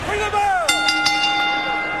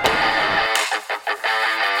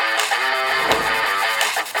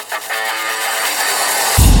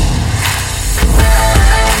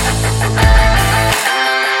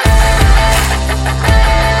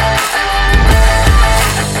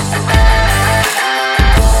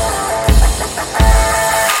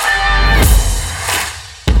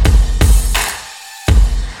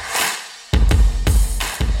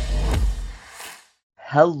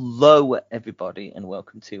Hello, everybody, and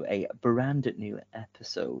welcome to a brand new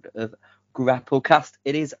episode of Grapplecast.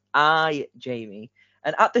 It is I, Jamie,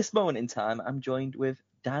 and at this moment in time, I'm joined with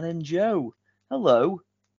Dan and Joe. Hello.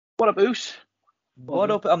 What up, Oos?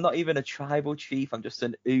 What up? I'm not even a tribal chief. I'm just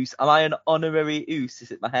an Oos. Am I an honorary Oos?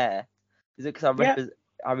 Is it my hair? Is it because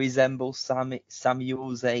I resemble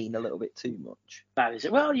Samuel Zane a little bit too much? That is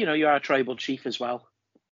it. Well, you are a tribal chief as well.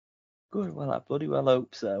 Good. Well, I bloody well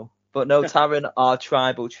hope so. But no, Taran, our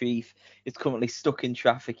tribal chief, is currently stuck in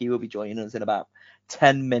traffic. He will be joining us in about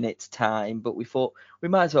 10 minutes' time. But we thought we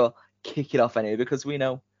might as well kick it off anyway, because we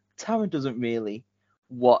know Taran doesn't really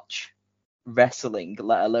watch wrestling,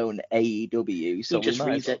 let alone AEW. So he just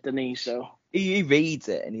reads it, doesn't he? So he reads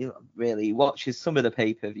it and he really watches some of the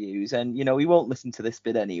pay-per-views. And, he won't listen to this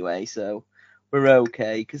bit anyway. So we're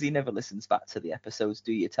okay, because he never listens back to the episodes,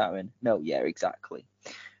 do you, Taran? No, yeah, exactly.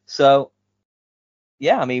 So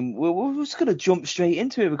yeah, I mean, we're just going to jump straight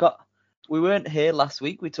into it. We weren't here last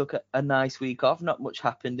week. We took a nice week off. Not much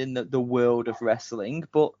happened in the world of wrestling.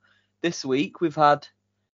 But this week we've had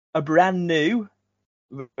a brand new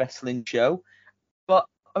wrestling show. But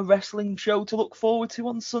a wrestling show to look forward to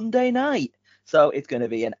on Sunday night. So it's going to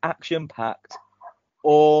be an action-packed,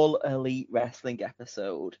 all elite wrestling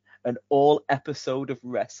episode. An all episode of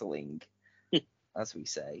wrestling, as we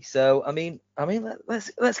say. So, I mean,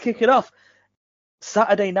 let's kick it off.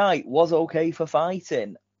 Saturday night was okay for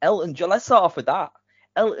fighting. Elton John, let's start off with that.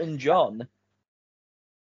 Elton John.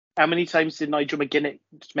 How many times did Nigel McGuinness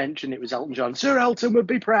mention it was Elton John? Sir Elton would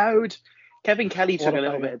be proud. Kevin Kelly took a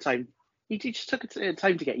little bit of time. He just took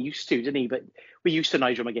time to get used to, didn't he? But we're used to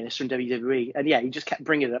Nigel McGuinness from WWE. And yeah, he just kept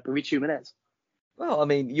bringing it up every 2 minutes. Well, I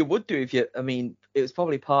mean, you would do if you, it was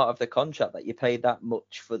probably part of the contract that you paid that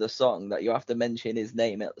much for the song that you have to mention his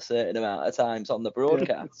name at a certain amount of times on the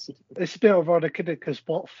broadcast. Yeah. It's a bit ironic, isn't it? Because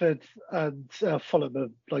Watford and Fulham are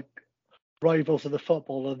like rivals in the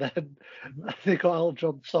football, and then they got Elton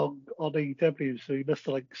John's song on AEW, so he must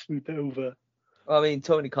have like smoothed it over. Well, I mean,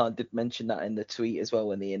 Tony Khan did mention that in the tweet as well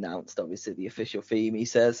when they announced, obviously, the official theme. He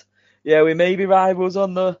says, yeah, we may be rivals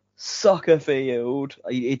on the soccer field.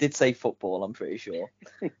 He did say football, I'm pretty sure.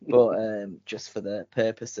 But just for the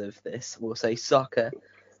purpose of this, we'll say soccer.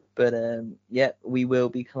 But yeah, we will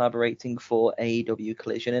be collaborating for AEW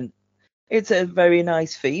Collision. And it's a very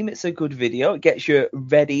nice theme. It's a good video. It gets you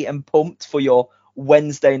ready and pumped for your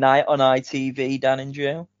Wednesday night on ITV, Dan and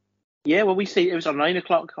Joe. Yeah, well, we see it was on 9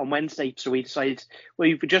 o'clock on Wednesday, so we decided, well,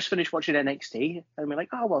 we've just finished watching NXT, and we're like,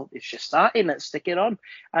 oh, well, it's just starting, let's stick it on.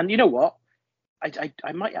 And you know what?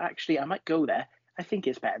 I might go there. I think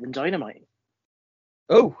it's better than Dynamite.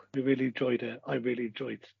 Oh. I really enjoyed it. I really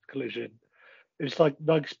enjoyed Collision. It was like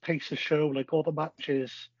nice pace of show, like all the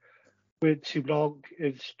matches weren't too long.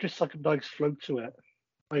 It's just like a nice flow to it.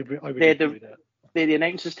 I really enjoyed it. They're the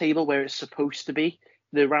announcers table where it's supposed to be.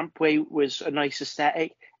 The rampway was a nice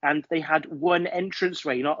aesthetic, and they had one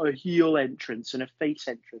entranceway, not a heel entrance and a face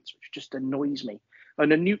entrance, which just annoys me.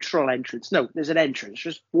 And a neutral entrance. No, there's an entrance.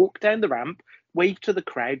 Just walk down the ramp, wave to the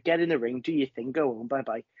crowd, get in the ring, do your thing, go on,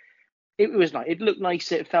 bye-bye. It was nice. It looked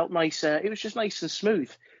nicer. It felt nicer. It was just nice and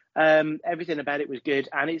smooth. Everything about it was good,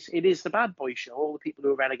 and it is the bad boy show. All the people who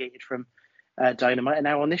were relegated from Dynamite are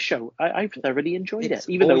now on this show. I thoroughly enjoyed it.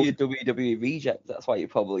 Even though your WWE rejects, that's why you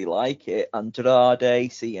probably like it. Andrade,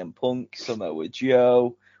 CM Punk, Samoa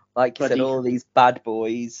Joe, like you said, all these bad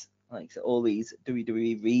boys, like I said, all these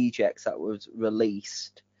WWE rejects that was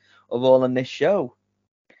released are all on this show.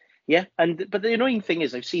 Yeah, but the annoying thing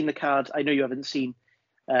is, I've seen the card. I know you haven't seen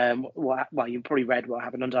you've probably read what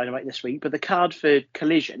happened on Dynamite this week, but the card for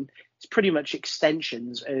Collision is pretty much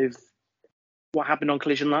extensions of what happened on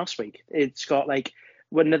Collision last week. It's got like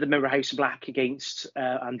another Mirror House Black against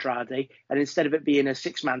Andrade, and instead of it being a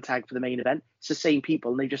 6-man tag for the main event, it's the same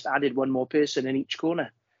people, and they just added one more person in each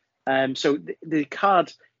corner. So the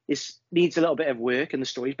card needs a little bit of work in the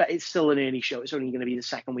stories, but it's still an early show. It's only going to be the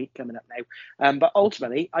second week coming up now. But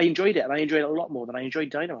ultimately, I enjoyed it, and I enjoyed it a lot more than I enjoyed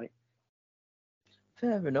Dynamite.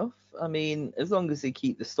 Fair enough. I mean, as long as they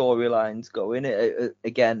keep the storylines going.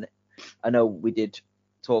 Again, I know we did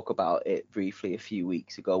talk about it briefly a few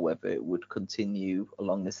weeks ago, whether it would continue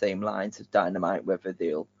along the same lines as Dynamite, whether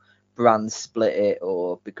they'll brand split it,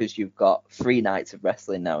 or because you've got 3 nights of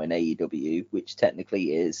wrestling now in AEW, which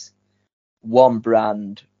technically is one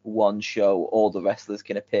brand, one show, all the wrestlers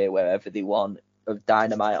can appear wherever they want, of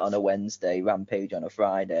Dynamite on a Wednesday, Rampage on a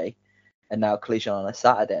Friday, and now Collision on a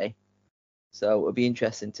Saturday. So it'll be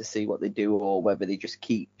interesting to see what they do, or whether they just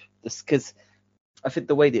keep this, because I think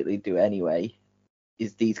the way that they do it anyway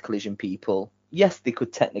is these Collision people, yes, they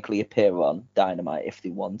could technically appear on Dynamite if they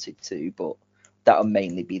wanted to, but that'll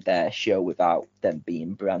mainly be their show without them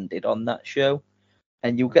being branded on that show.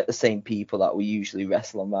 And you'll get the same people that will usually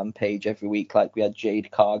wrestle on Rampage every week. Like we had Jade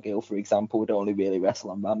Cargill, for example, would only really wrestle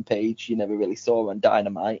on Rampage. You never really saw her on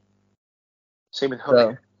Dynamite. Same with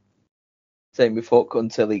Hook. Same with Hook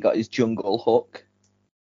until he got his jungle hook.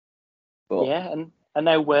 But, yeah, and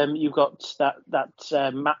now you've got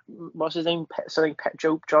that Matt, what's his name?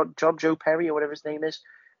 Joe Perry or whatever his name is.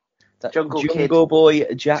 Jungle Boy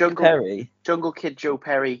Jack Perry. Jungle Kid Joe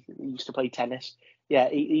Perry. He used to play tennis. Yeah,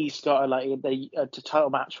 he's got a title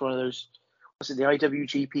match for one of those. Was it the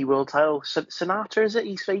IWGP World Title? Sonata, is it?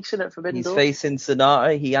 He's facing at Forbidden Door. He's facing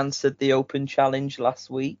Sonata. He answered the Open Challenge last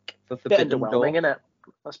week for Forbidden Door. Bit underwhelming, isn't it?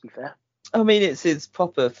 Let's be fair. I mean, it's his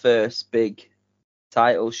proper first big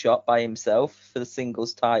title shot by himself for the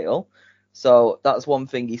singles title. So that's one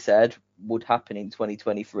thing he said would happen in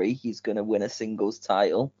 2023. He's going to win a singles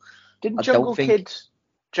title. Didn't Jungle Kid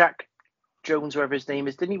Jack Jones, whatever his name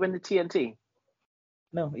is, didn't he win the TNT?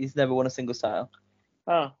 No, he's never won a singles title.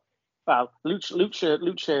 Oh, well,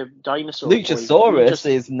 Lucha Dinosaur. Luchasaurus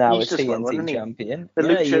is now a TNT champion. The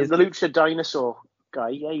Lucha Dinosaur guy,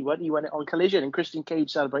 yeah, he won it on Collision, and Christian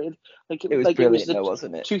Cage celebrated like it was brilliant, though,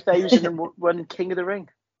 wasn't it? 2001 King of the Ring.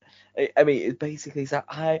 I mean, it basically is that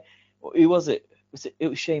who was it? It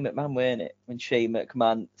was Shane McMahon, wasn't it? When Shane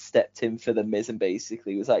McMahon stepped in for the Miz and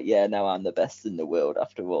basically was like, yeah, now I'm the best in the world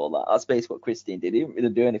after all that. That's basically what Christian did. He didn't really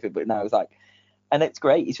do anything, but now he's like, and it's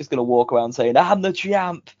great. He's just going to walk around saying, I'm the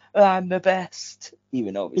champ, I'm the best.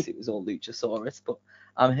 Even though obviously it was all Luchasaurus, but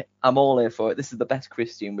I'm all here for it. This is the best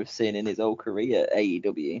Christian we've seen in his whole career at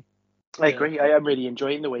AEW. I agree. I'm really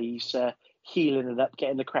enjoying the way he's healing it up,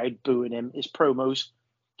 getting the crowd booing him. His promos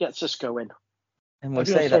gets us going. And we'll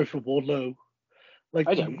say sorry for Wardlow. Like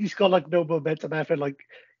he's got like no momentum after like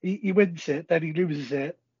he wins it, then he loses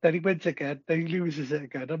it, then he wins again, then he loses it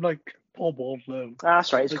again. I'm like, poor Wardlow.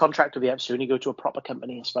 That's right. His contract will be up soon. He go to a proper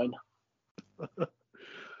company. It's fine.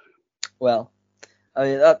 Well, I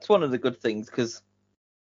mean that's one of the good things because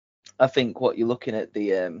I think what you're looking at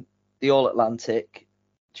the All Atlantic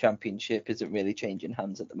Championship isn't really changing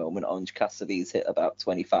hands at the moment. Orange Cassidy's hit about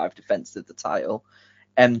 25 defenses of the title.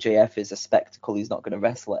 MJF is a spectacle. He's not going to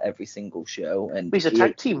wrestle at every single show. And he's a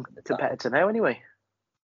tag team competitor now anyway.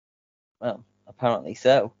 Well, apparently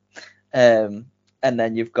so. And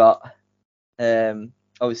then you've got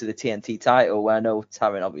obviously the TNT title, where I know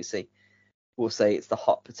Taran obviously will say it's the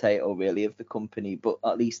hot potato really of the company, but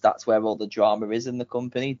at least that's where all the drama is in the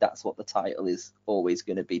company. That's what the title is always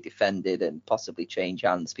going to be defended and possibly change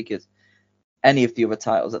hands, because any of the other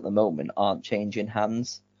titles at the moment aren't changing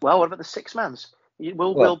hands. Well, what about the six-mans?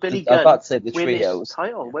 Will Billy Gunn win this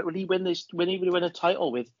title? Will he win this? Will he win a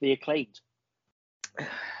title with the Acclaimed? It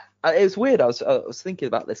was weird. I was thinking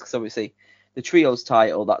about this because obviously the Trios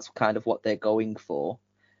title, that's kind of what they're going for,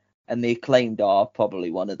 and the Acclaimed are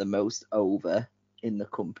probably one of the most over in the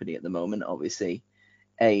company at the moment. Obviously,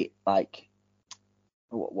 what's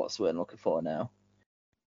the word I'm looking for now?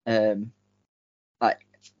 Like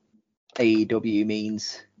AEW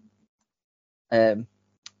means,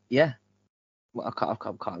 yeah. Well, I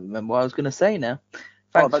can't remember what I was going to say now.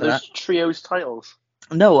 Thanks about those Trios titles?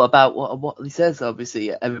 No, about what he says.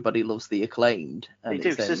 Obviously, everybody loves the Acclaimed. They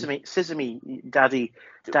do. Sesame, Daddy.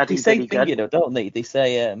 They say thingy, don't they? They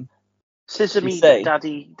say Sesame,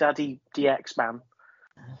 Daddy, DX man.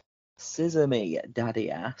 Sesame, Daddy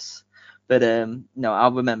ass. But no,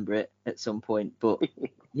 I'll remember it at some point. But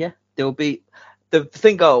yeah, there'll be the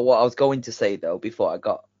thing. What I was going to say though, before I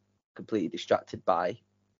got completely distracted by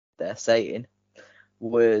their saying,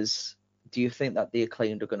 was, do you think that the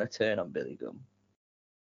Acclaimed are going to turn on Billy Gunn?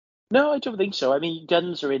 No, I don't think so. I mean,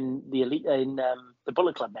 Guns are in the elite in the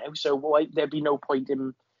Bullet Club now, so there'd be no point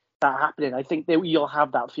in that happening. I think you'll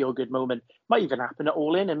have that feel good moment. Might even happen at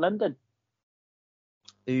All In London.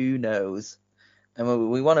 Who knows? And when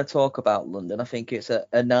we want to talk about London, I think it's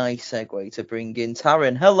a nice segue to bring in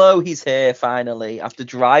Taran. Hello, he's here finally after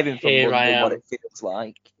driving from London. What it feels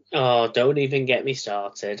like. Oh, don't even get me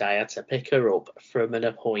started. I had to pick her up from an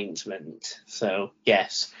appointment. So,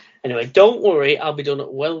 yes. Anyway, don't worry. I'll be done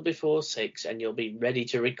well before 6 and you'll be ready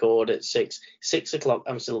to record at 6. 6 o'clock,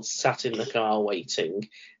 I'm still sat in the car waiting.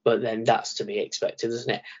 But then that's to be expected,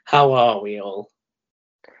 isn't it? How are we all?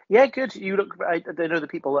 Yeah, good. You look... I know the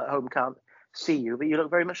people at home can't see you, but you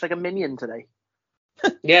look very much like a minion today.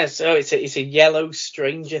 Yeah, so it's a yellow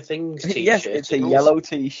Stranger Things t-shirt. Yes, it's a yellow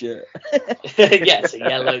t-shirt. Yeah,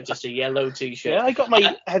 it's just a yellow t-shirt. Yeah, I got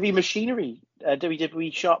my Heavy Machinery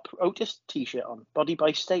WWE Shop Otis t-shirt on, Body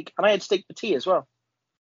by Steak, and I had steak for tea as well.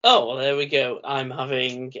 Oh, well, there we go. I'm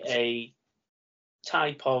having a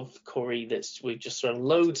type of curry that's we've just thrown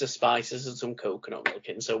loads of spices and some coconut milk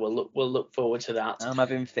in. So we'll look forward to that. I'm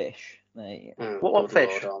having fish. Mate. What good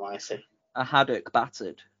fish? Lord Almighty. A haddock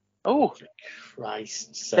battered. Oh,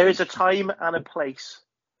 Christ. there is a time and a place.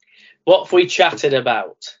 What have we chatted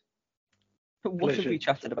about? What have we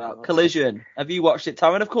chatted about? Collision. Have you watched it,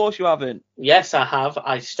 Taran? Of course you haven't. Yes, I have.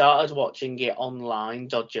 I started watching it online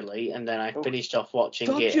dodgily, and then I finished off watching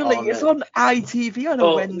it on... It's on ITV on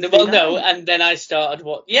a Wednesday no, night. and then I started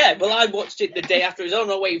I watched it the day after. It was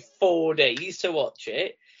on. I waited 4 days to watch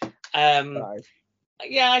it. Right.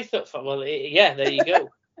 Yeah, I thought, there you go.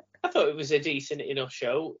 I thought it was a decent enough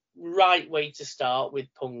show. Right way to start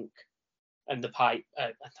with Punk and the pipe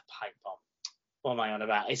bomb. What am I on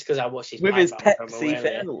about? It's because I watched his with his Pepsi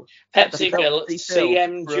Phil. Pepsi Phil, Phil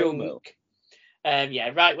CM promo.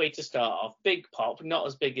 Junk. Right way to start off. Big pop, not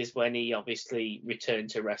as big as when he obviously returned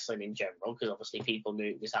to wrestling in general, because obviously people knew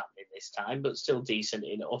it was happening this time, but still decent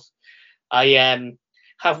enough.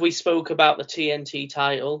 Have we spoke about the TNT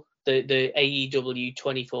title, the AEW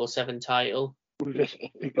 24/7 title?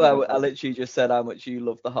 Well, I literally just said how much you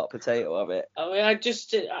love the hot potato of it. I mean,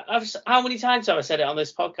 how many times have I said it on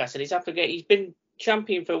this podcast? And he's been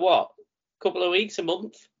champion for what? A couple of weeks, a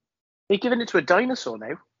month? They're giving it to a dinosaur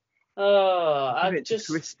now. Oh, I just...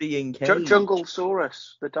 Christian Cage.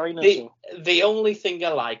 Junglesaurus, the dinosaur. The only thing I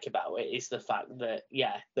like about it is the fact that,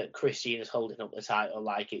 that Christian is holding up the title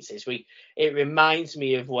like it is. It reminds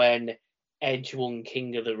me of when Edge won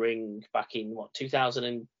King of the Ring back in,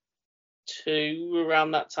 2002,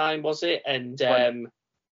 around that time, was it? And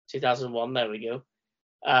 2001, there we go.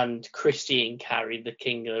 And Christian carried the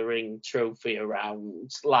King of the Ring trophy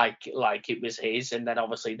around like it was his, and then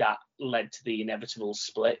obviously that led to the inevitable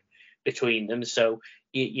split between them. So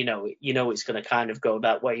you know it's going to kind of go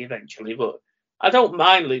that way eventually. But I don't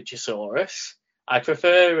mind Luchasaurus. I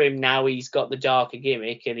prefer him now. He's got the darker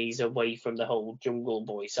gimmick and he's away from the whole Jungle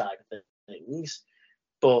Boy side of things.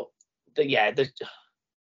 But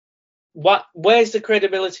where's the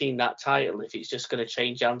credibility in that title if it's just going to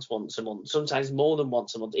change hands once a month, sometimes more than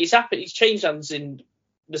once a month? It's changed hands in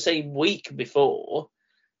the same week before,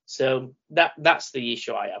 so that's the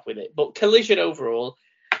issue I have with it. But Collision overall,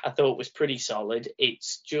 I thought was pretty solid.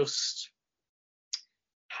 It's just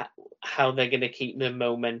how they're going to keep the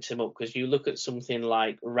momentum up, because you look at something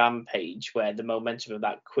like Rampage, where the momentum of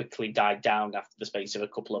that quickly died down after the space of a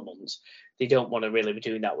couple of months. They don't want to really be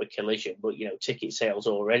doing that with Collision, but ticket sales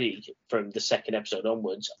already from the second episode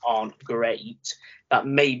onwards aren't great. That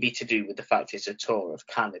may be to do with the fact it's a tour of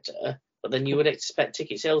Canada, but then you would expect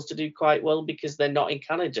ticket sales to do quite well because they're not in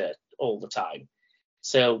Canada all the time.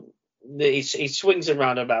 So it swings and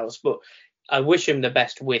roundabouts, but I wish him the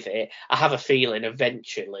best with it. I have a feeling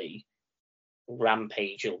eventually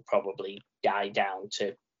Rampage will probably die down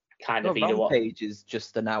to kind of Rampage is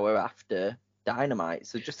just an hour after Dynamite,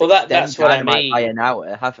 so just that's what Dynamite I mean. by an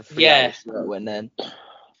hour, have a 3 hour show, and then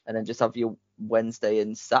just have your Wednesday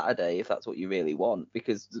and Saturday if that's what you really want.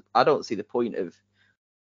 Because I don't see the point of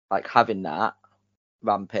having that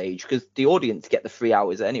Rampage, because the audience get the 3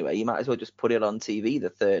 hours anyway. You might as well just put it on TV the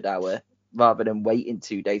third hour rather than waiting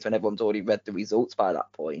 2 days when everyone's already read the results by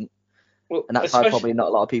that point. Well, and that's why probably not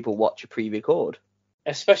a lot of people watch a pre-record.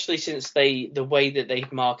 Especially since the way that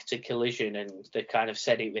they've marketed Collision, and they kind of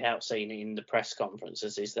said it without saying it in the press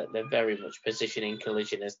conferences, is that they're very much positioning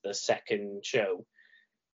Collision as the second show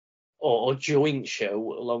or joint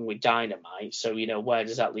show along with Dynamite. So, where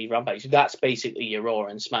does that leave Rampage? That's basically your Raw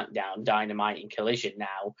and SmackDown, Dynamite and Collision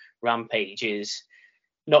now. Rampage is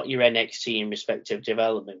not your NXT in respective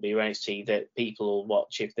development, but your NXT that people will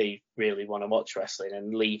watch if they really want to watch wrestling,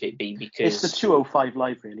 and leave it be because... It's the 205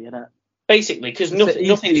 Live, really, isn't it? Basically, because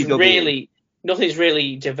nothing's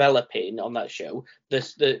really developing on that show.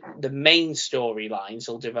 The main storylines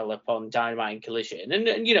will develop on Dynamite and Collision,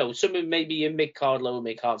 and some of maybe your mid-card, lower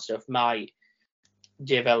mid-card stuff might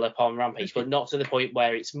develop on Rampage, but not to the point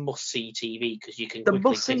where it's must-see TV, because you can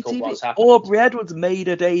quickly pick up what's happening. Aubrey Edwards made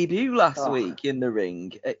a debut last week in the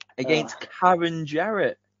ring against Karen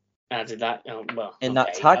Jarrett. How did that? In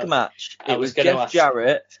that tag match, it was Jeff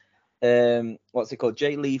Jarrett. What's it called?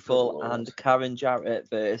 Jay Lethal and Karen Jarrett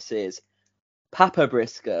versus Papa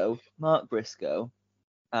Briscoe, Mark Briscoe,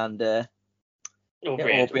 and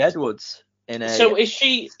Aubrey Edwards. So is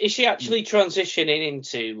she actually transitioning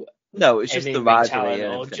into? No, it's just the rivalry,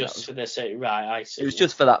 or just for the right? I see. It was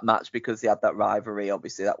just for that match because they had that rivalry.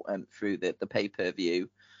 Obviously, that went through the pay-per-view,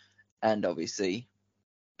 and obviously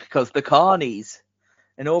because the Carnies,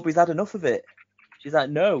 and Aubrey's had enough of it. She's like,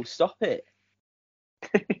 no, stop it.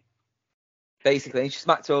 Basically, she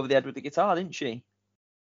smacked her over the head with the guitar, didn't she?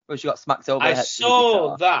 Well, she got smacked over the I head.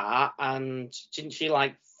 saw that, and didn't she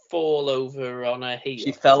like fall over on her heel?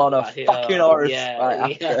 She fell on a fucking horse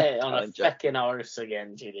right after. On a fucking horse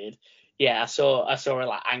again. She did. Yeah, I saw her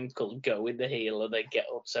like ankle go in the heel and then get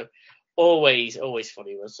up. So always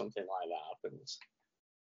funny when something like that happens.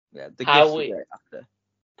 Yeah, the gifts were great after.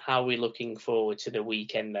 How are we looking forward to the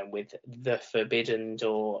weekend then with the Forbidden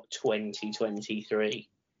Door 2023?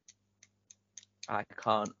 I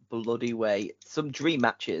can't bloody wait. Some dream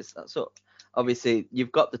matches. So obviously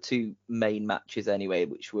you've got the two main matches anyway,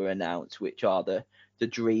 which were announced, which are the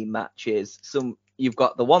dream matches. You've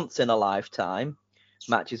got the once in a lifetime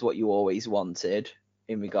match is what you always wanted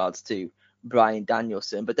in regards to Bryan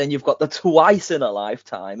Danielson, but then you've got the twice in a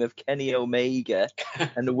lifetime of Kenny Omega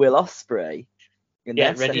and Will Ospreay.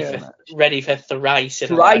 Yeah, ready for thrice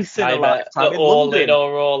in a lifetime all London. in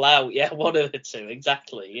or all out. Yeah, one of the two,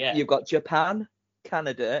 exactly. Yeah. You've got Japan,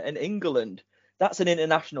 Canada, and England. That's an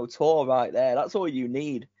international tour right there. That's all you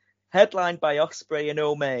need. Headlined by Ospreay and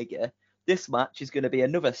Omega. This match is going to be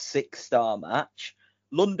another 6-star match.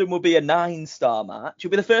 London will be a 9-star match.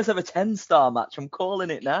 It'll be the first ever 10-star match. I'm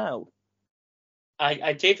calling it now.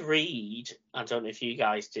 I did read, I don't know if you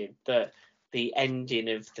guys did, that the ending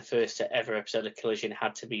of the first ever episode of Collision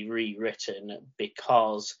had to be rewritten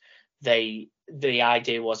because the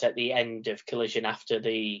idea was at the end of Collision, after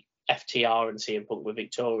the FTR and CM Punk were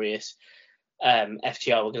victorious,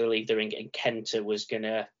 FTR were going to leave the ring and Kenta was going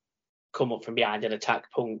to come up from behind and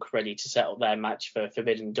attack Punk, ready to set up their match for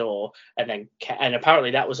Forbidden Door. And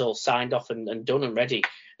apparently that was all signed off and done and ready.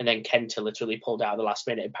 And then Kenta literally pulled out at the last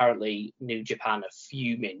minute. Apparently New Japan are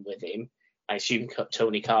fuming with him. I assume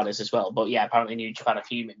Tony Khan's as well. But yeah, apparently New Japan are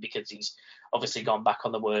fuming because he's obviously gone back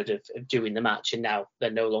on the word of doing the match, and now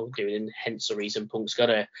they're no longer doing it, and hence the reason Punk's got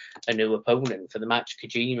a new opponent for the match,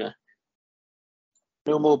 Kojima.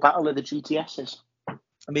 No more Battle of the GTSs.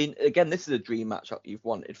 I mean, again, this is a dream match you've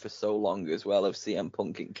wanted for so long as well, of CM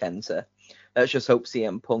Punk and Kenta. Let's just hope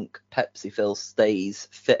CM Punk, Pepsi Phil, stays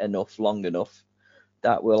fit enough, long enough,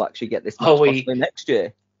 that we'll actually get this match possibly next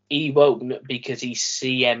year. He won't, because he's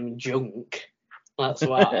CM Junk. That's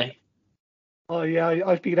why. Oh, yeah,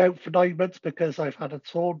 I've been out for 9 months because I've had a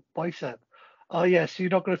torn bicep. Oh, yeah, so you're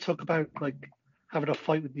not going to talk about, like, having a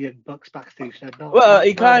fight with the Young Bucks backstage then? No, well,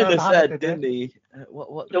 he kind of said, didn't he? There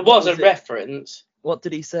was a reference. What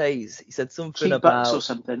did he say? He said something cheap about bucks or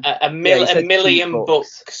something. A million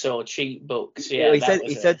bucks or cheap bucks. Yeah,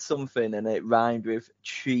 he said something and it rhymed with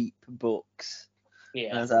cheap bucks. Yeah.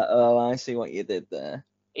 And I was like, oh, I see what you did there.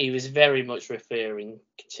 He was very much referring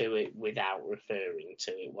to it without referring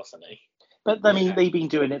to it, wasn't he? But I mean, they've been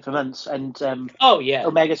doing it for months, and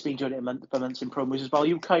Omega's been doing it for months in promos as well.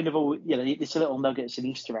 You kind of, it's a little nugget, it's an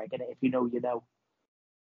Easter egg in it. If you know, you know.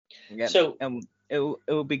 Yeah. So it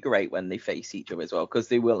will be great when they face each other as well, because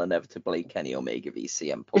they will inevitably Kenny Omega v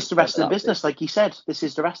CM Punk. It's the wrestling business, like he said. This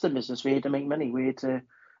is the wrestling business. We're here to make money. We're here to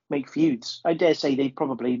make feuds. I dare say they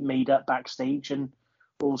probably made up backstage and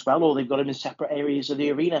all's well, or they've got them in separate areas of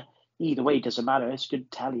the arena. Either way, it doesn't matter. It's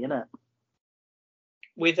good tally, isn't it?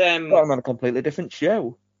 With I'm on a completely different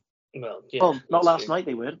show. Well, not last night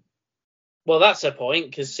they weren't. Well, that's a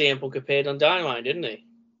point, because CM Punk appeared on Dynamite, didn't he?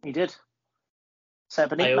 He did. Set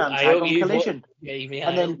up an 8-man tag on Collision.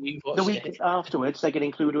 And then the week afterwards, they can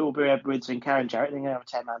include Aubrey Edwards and Karen Jarrett. They're going to have a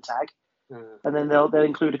 10-man tag. And then they'll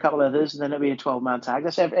include a couple others, and then it'll be a 12-man tag.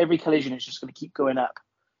 That's every Collision is just going to keep going up.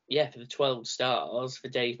 Yeah, for the 12 stars, for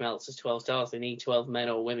Dave Meltzer's 12 stars, they need 12 men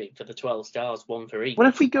or women for the 12 stars, one for each. Well,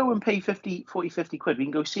 if we go and pay 50 quid, we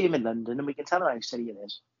can go see him in London and we can tell him how silly it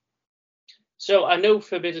is. So I know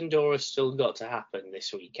Forbidden Door has still got to happen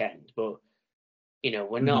this weekend, but,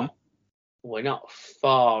 we're not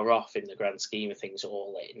far off in the grand scheme of things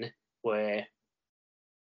all in, where,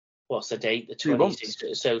 what's the date? The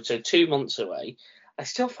 26th. So 2 months away. I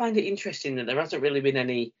still find it interesting that there hasn't really been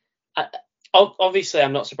any... Obviously,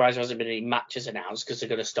 I'm not surprised there hasn't been any matches announced, because they're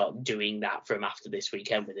going to start doing that from after this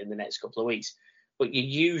weekend within the next couple of weeks. But you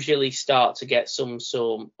usually start to get some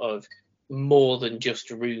sort of more than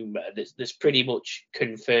just rumour that's pretty much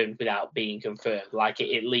confirmed without being confirmed, like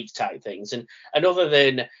it leaks type things. And other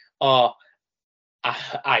than,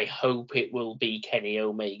 I hope it will be Kenny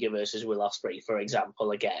Omega versus Will Ospreay, for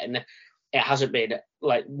example, again. It hasn't been,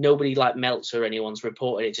 like, nobody like Meltzer or anyone's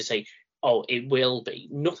reported it to say, oh, it will be.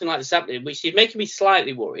 Nothing like this happening, which is making me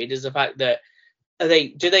slightly worried, is the fact that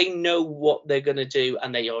do they know what they're going to do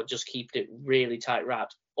and they are just keeping it really tight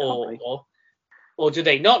wrapped? Or do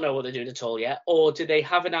they not know what they're doing at all yet? Or do they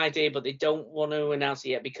have an idea but they don't want to announce it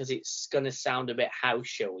yet because it's going to sound a bit house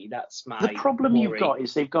showy? That's my The problem worry. You've got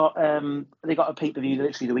is they've got a pay-per-view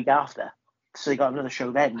literally the week after. So they got another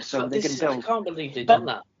show then. So they can build. I can't believe they've done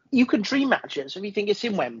that. you can dream matches. If you think it's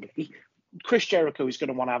in Wembley, Chris Jericho is going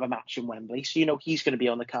to want to have a match in Wembley, so he's going to be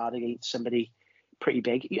on the card against somebody pretty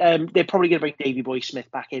big. They're probably going to bring Davey Boy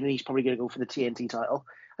Smith back in, and he's probably going to go for the TNT title.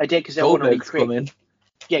 I did because they want to recreate. Coming.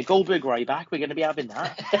 Yeah, Goldberg Ryback. We're going to be having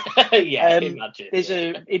that. Imagine. There's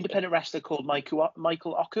an independent wrestler called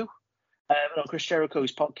Michael Oku. On Chris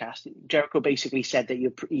Jericho's podcast, Jericho basically said that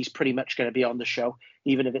he's pretty much going to be on the show,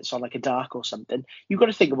 even if it's on like a dark or something. You've got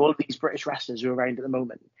to think of all of these British wrestlers who are around at the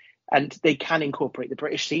moment, and they can incorporate the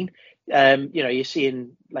British scene. You're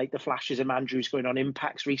seeing like the flashes of Andrews going on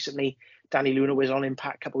Impacts recently. Danny Luna was on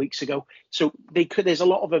Impact a couple of weeks ago. So there's a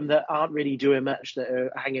lot of them that aren't really doing much that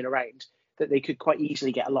are hanging around that they could quite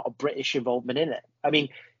easily get a lot of British involvement in it. I mean,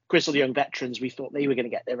 Grizzled Young Veterans, we thought they were going to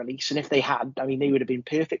get their release. And if they had, I mean, they would have been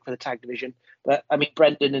perfect for the tag division. But, I mean,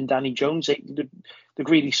 Brendan and Danny Jones, the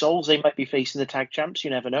Greedy Souls, they might be facing the tag champs. You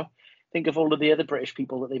never know. Think of all of the other British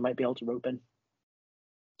people that they might be able to rope in.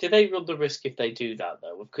 Do they run the risk if they do that,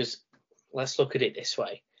 though? Because let's look at it this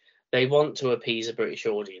way. They want to appease a British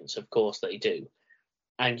audience. Of course they do.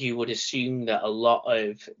 And you would assume that a lot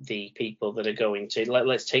of the people that are going to,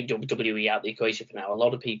 let's take WWE out of the equation for now, a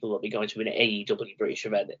lot of people will be going to an AEW British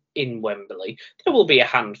event in Wembley. There will be a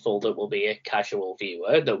handful that will be a casual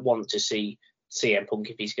viewer that want to see CM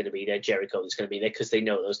Punk if he's going to be there, Jericho is going to be there because they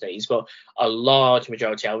know those names. But a large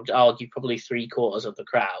majority, I would argue probably 3/4 of the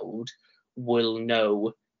crowd will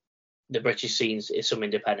know the British scenes, some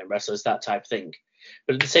independent wrestlers, that type of thing.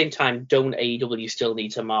 But at the same time, don't AEW still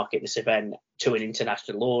need to market this event to an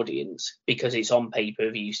international audience because it's on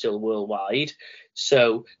pay-per-view still worldwide?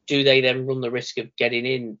 So do they then run the risk of getting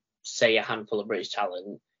in, say, a handful of British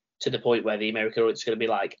talent to the point where the American audience is going to be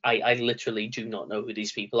like, I literally do not know who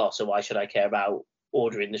these people are, so why should I care about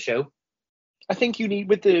ordering the show? I think you need,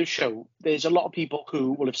 with the show, there's a lot of people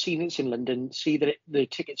who will have seen it's in London, see that the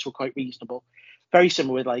tickets were quite reasonable. Very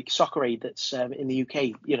similar with like Soccer Aid that's in the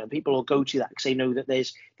UK. People will go to that because they know that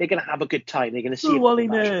they're going to have a good time. They're going to see Wally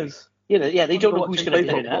match. knows. They don't know who's going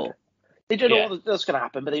to be in football. it. They don't know what's going to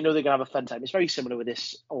happen, but they know they're going to have a fun time. It's very similar with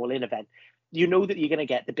this all-in event. You know that you're going to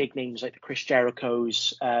get the big names like the Chris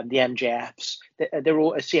Jerichos, the MJFs. They're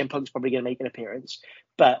all, CM Punk's probably going to make an appearance,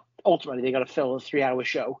 but ultimately they're going to fill a 3-hour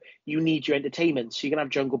show. You need your entertainment, so you're going to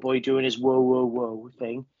have Jungle Boy doing his whoa whoa whoa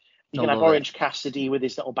thing. You're going to have Orange Cassidy with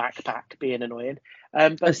his little backpack being annoying.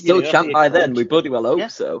 But still champ by then. We bloody well hope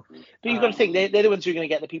so. But you've got to think they're the ones who are going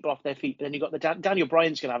to get the people off their feet. But then you've got the Daniel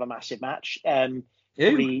Bryan's going to have a massive match.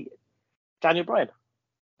 Daniel Bryan.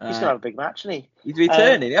 He's going to have a big match, isn't he? He's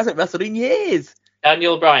returning. He hasn't wrestled in years.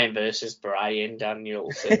 Daniel Bryan versus Bryan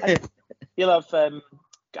Danielson. You'll have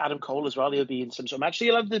Adam Cole as well. He'll be in some sort of match. So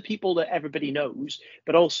you'll have the people that everybody knows,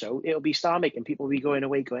 but also it'll be star making. People will be going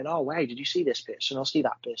away going, oh, wow, did you see this person? I'll see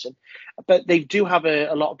that person. But they do have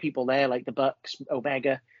a lot of people there, like the Bucks,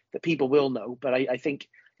 Omega, that people will know. But I think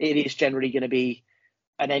it is generally going to be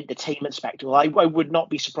an entertainment spectacle. I would not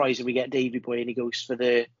be surprised if we get Davey Boy and he goes for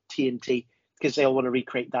the TNT because they'll want to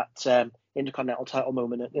recreate that Intercontinental title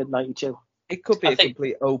moment at 92. It could be a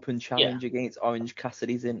complete open challenge against Orange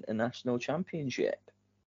Cassidy's International Championship.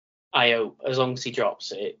 I hope, as long as he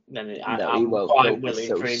drops it, then I'm quite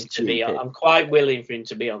willing for him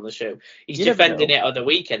to be on the show. He's defending it on the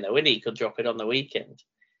weekend, though, isn't he? He could drop it on the weekend.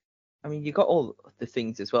 I mean, you got all the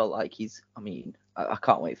things as well. Like I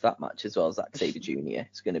can't wait for that match as well. Zack Sabre Jr.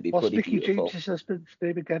 It's going to be bloody beautiful. What's Mickey James' husband's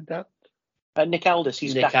name again, Dan? Nick Aldis.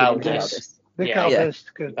 He's Nick Aldis. Nick Aldis,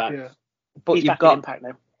 good. Yeah. But he's you've back got Impact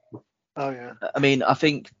now. Oh yeah. I mean, I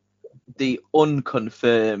think the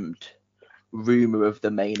unconfirmed rumor of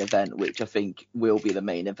the main event, which I think will be the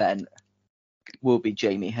main event, will be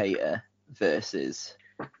Jamie Hayter versus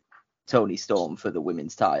Toni Storm for the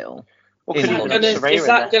women's title. Is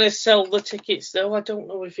that going to sell the tickets though? I don't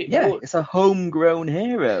know if it would. It's a homegrown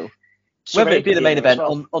hero. Whether it be the main event,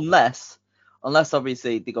 unless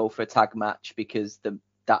obviously they go for a tag match because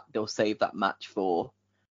they'll save that match for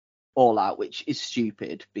All Out, which is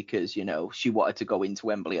stupid because she wanted to go into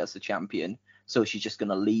Wembley as a champion. So she's just going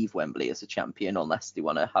to leave Wembley as a champion unless they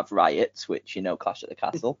want to have riots, which, Clash at the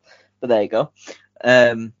Castle. But there you go.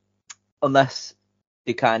 Unless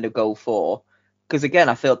they kind of go for... Because, again,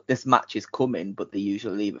 I feel this match is coming, but they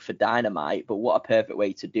usually leave it for Dynamite. But what a perfect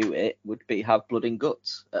way to do it would be have Blood and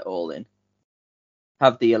Guts at All In.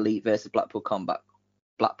 Have the Elite versus Blackpool Combat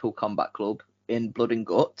Club in Blood and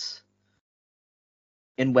Guts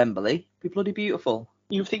in Wembley. Be bloody beautiful.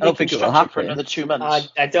 You think they can stretch it for another 2 months?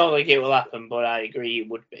 I don't think it will happen, but I agree it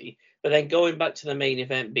would be. But then going back to the main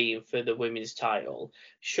event being for the women's title,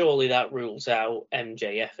 surely that rules out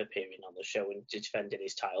MJF appearing on the show and defending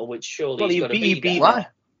his title, which surely is going to be there. Why?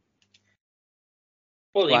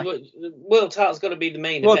 Well, world title's got to be the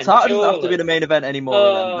main World event. title doesn't have to be the main event anymore.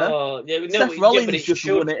 Oh, yeah, Seth Rollins just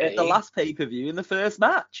won it at the last pay-per-view in the first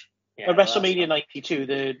match. Yeah, at WrestleMania 92,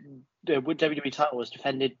 the WWE title was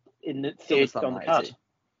defended in the third on the card.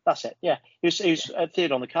 That's it. Yeah, it was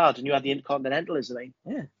third on the card, and you had the Intercontinental as the main.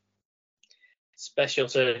 Yeah. Special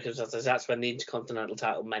circumstances. That's when the Intercontinental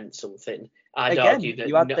title meant something. I'd argue that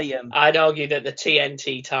the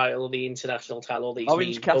TNT title, the International title, all these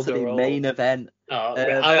Orange Cassidy main event.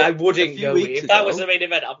 I wouldn't go. If that was the main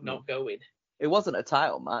event, I'm not going. It wasn't a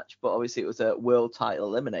title match, but obviously it was a world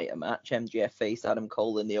title eliminator match. MJF faced Adam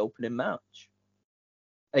Cole in the opening match.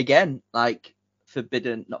 Again, like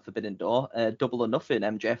not Forbidden Door, Double or Nothing.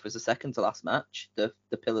 MJF was the second to last match, the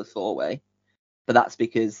Pillar 4-way, but that's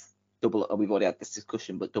because we've already had this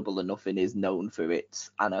discussion, but Double or Nothing is known for its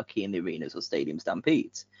anarchy in the arenas or stadium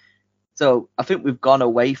stampedes. So I think we've gone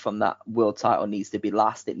away from that world title needs to be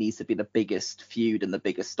last. It needs to be the biggest feud and the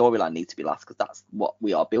biggest storyline needs to be last because that's what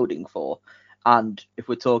we are building for. And if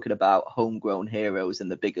we're talking about homegrown heroes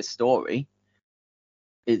and the biggest story,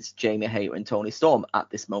 it's Jamie Hayter and Tony Storm at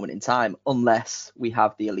this moment in time, unless we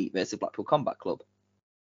have the Elite versus Blackpool Combat Club.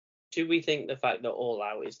 Do we think the fact that All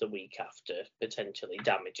Out is the week after potentially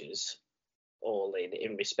damages All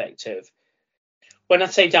in respect of, when I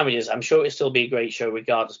say damages, I'm sure it'll still be a great show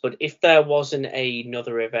regardless, but if there wasn't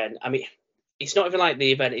another event, I mean, it's not even like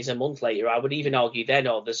the event is a month later. I would even argue then,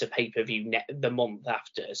 there's a pay-per-view the month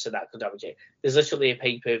after, so that could damage it. There's literally a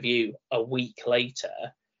pay-per-view a week later,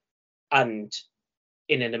 and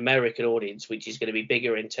in an American audience, which is going to be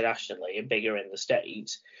bigger internationally and bigger in the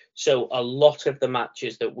States. So a lot of the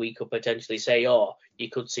matches that we could potentially say, you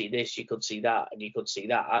could see this, you could see that, and you could see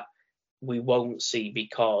that, we won't see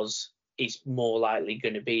because it's more likely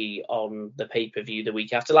going to be on the pay-per-view the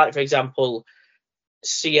week after. Like, for example,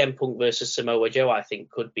 CM Punk versus Samoa Joe, I think,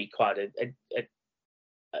 could be quite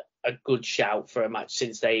a good shout for a match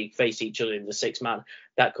since they face each other in the 6-man.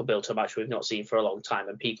 That could build to a match we've not seen for a long time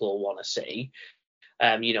and people will want to see.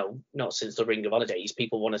 Not since the Ring of Honor days,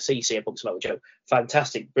 people want to see CM Punk Samoa Joe.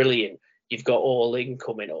 Fantastic, brilliant. You've got All In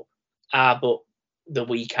coming up. But the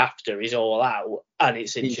week after is All Out, and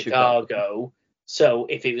it's in Chicago. So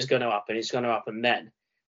if it was going to happen, it's going to happen then.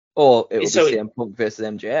 Or it would be CM Punk versus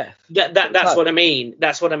MJF. That's what I mean.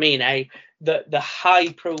 That's what I mean. The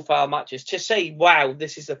high-profile matches. To say, wow,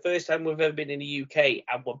 this is the first time we've ever been in the UK,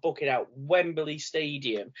 and we're booking out Wembley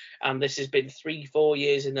Stadium, and this has been 3-4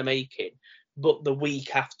 years in the making. But the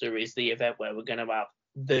week after is the event where we're going to have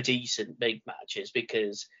the decent big matches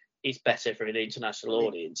because it's better for an international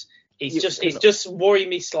audience. It's just worrying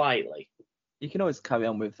me slightly. You can always carry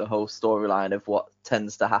on with the whole storyline of what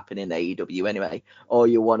tends to happen in AEW anyway. Or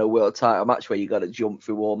you want a world title match where you got to jump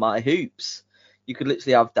through all my hoops. You could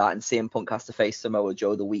literally have that, and CM Punk has to face Samoa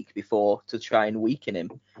Joe the week before to try and weaken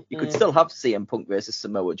him. You could still have CM Punk versus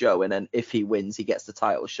Samoa Joe, and then if he wins, he gets the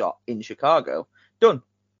title shot in Chicago. Done.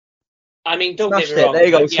 I mean, don't get me wrong. There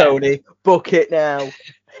you go, Tony. Book it now.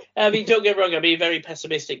 I mean, don't get me wrong. I'm being very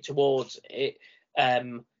pessimistic towards it.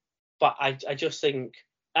 But I just think,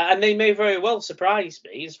 and they may very well surprise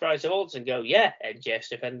me, surprise the audience, and go, and Jeff's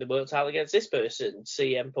defending the world title against this person.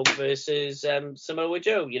 CM Punk versus Samoa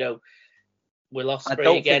Joe. Will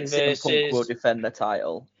Ospreay again versus. CM Punk will defend the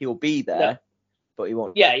title. He'll be there, but he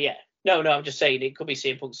won't. Yeah. No, I'm just saying it could be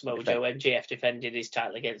CM Punk, Samoa Joe, MJF defending his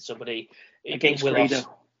title against somebody. Against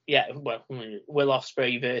Guido. Will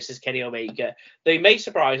Ospreay versus Kenny Omega. They may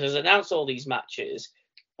surprise us, announce all these matches,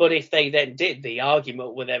 but if they then did, the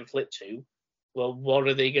argument would then flip to, well, what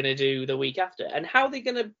are they going to do the week after? And how are they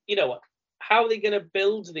going to, how are they going to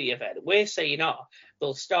build the event? We're saying,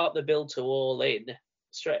 they'll start the build to All In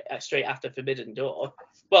straight after Forbidden Door.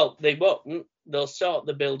 Well, they won't. They'll start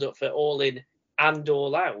the build up for All In and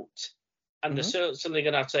All Out. And they're suddenly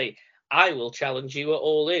going to have to say, I will challenge you at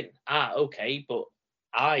All In. Okay, but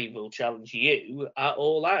I will challenge you at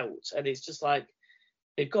All Out. And it's just like,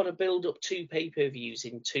 they've got to build up 2 pay-per-views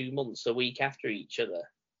in 2 months, a week after each other.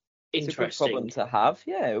 Interesting. It's a good problem to have.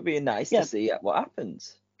 Yeah, it would be nice to see what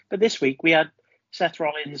happens. But this week, we had Seth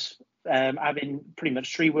Rollins having pretty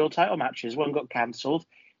much 3 world title matches. One got cancelled.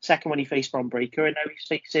 Second one, he faced Braun Breaker, and now he's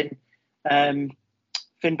facing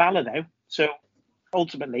Finn Balor now. So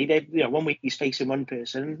ultimately, one week he's facing one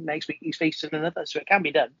person, next week he's facing another. So it can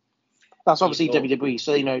be done. That's obviously WWE,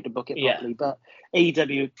 so they know how to book it properly. But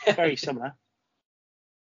AEW, very similar.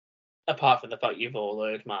 Apart from the fact you've all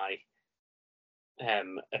heard my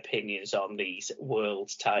opinions on these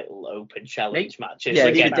world title open challenge matches. Yeah,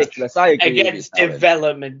 it's ridiculous. I agree against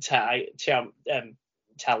development talent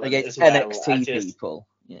against as well. NXT people.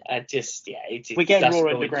 We get a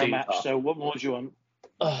Raw Underground match, so what more do you want?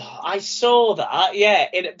 Oh, I saw that, yeah.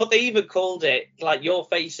 But they even called it, like, you're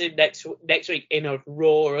facing next week in a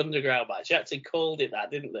Raw Underground match. They actually called it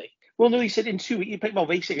that, didn't they? Well, no, he said in 2 weeks. Well,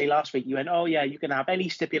 basically last week you went, oh yeah, you can have any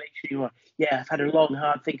stipulation you want. Yeah, I've had a long,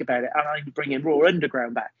 hard think about it, and I'm bringing Raw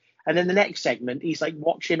Underground back. And then the next segment, he's like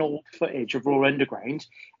watching old footage of Raw Underground,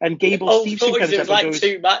 and Gable Stevenson comes up and goes,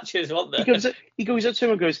 2 matches, wasn't there? He goes up to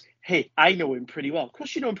him and goes, hey, I know him pretty well. Of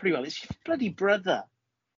course you know him pretty well. It's your bloody brother.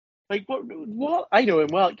 Like, what? I know him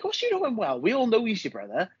well. Of course you know him well. We all know he's your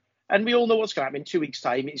brother. And we all know what's going to happen. In 2 weeks'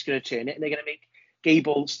 time, he's going to turn it, and they're going to make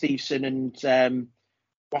Gable, Stevenson, and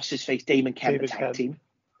what's his face, Damon Kemp, a tag team.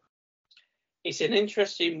 It's an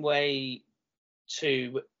interesting way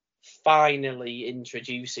to finally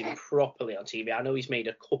introduce him properly on TV. I know he's made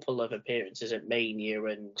a couple of appearances at Mania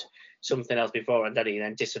and something else before, and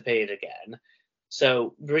then disappeared again.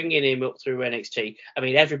 So bringing him up through NXT, I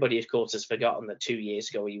mean, everybody, of course, has forgotten that 2 years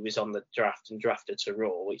ago he was on the draft and drafted to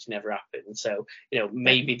Raw, which never happened. So,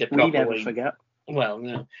 maybe the proper we never way. Forget. Well,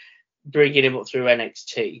 no, bringing him up through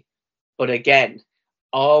NXT. But again,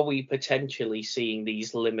 are we potentially seeing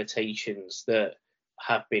these limitations that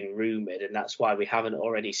have been rumoured, and that's why we haven't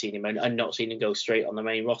already seen him and not seen him go straight on the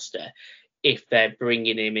main roster, if they're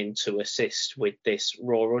bringing him in to assist with this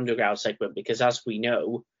Raw Underground segment? Because as we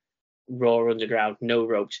know, Raw Underground, no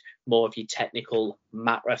ropes, more of your technical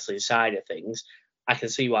mat wrestling side of things. I can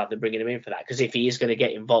see why they're bringing him in for that, because if he is going to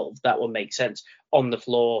get involved, that would make sense. On the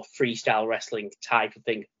floor, freestyle wrestling type of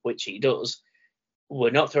thing, which he does. We're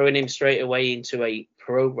not throwing him straight away into a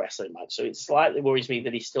pro wrestling match. So it slightly worries me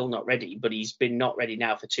that he's still not ready, but he's been not ready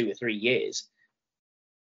now for 2 or 3 years.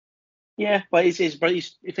 Yeah, but he's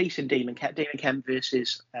facing Damon Kemp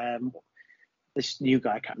versus this new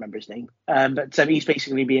guy. I can't remember his name. But he's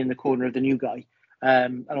basically being in the corner of the new guy.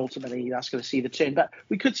 And ultimately, that's going to see the turn. But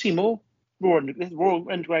we could see more. Raw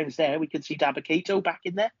Underground's there. We could see Dabba-Kato back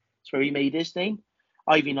in there. That's where he made his name.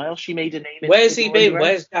 Ivy Niles, she made a name. Where's he been?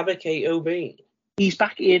 Where's Dabba-Kato been? He's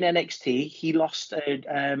back in NXT. He lost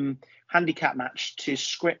a handicap match to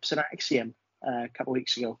Scripps and Axiom a couple of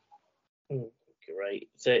weeks ago. Great.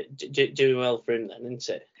 So doing well for him then,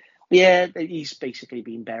 isn't it? Yeah, he's basically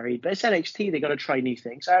been buried. But it's NXT. They got to try new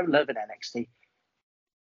things. I love an NXT.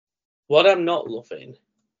 What I'm not loving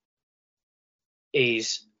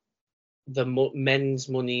is the men's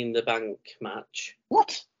Money in the Bank match.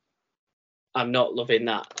 What? I'm not loving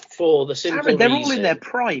that for the simple reason. They're all in their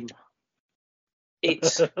prime.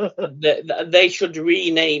 It's they should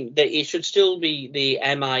rename that. It should still be the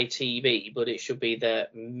MITB, but it should be the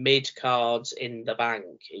Mid Cards in the Bank.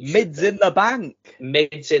 Mids in the Bank.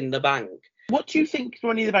 Mids in the Bank. What do you think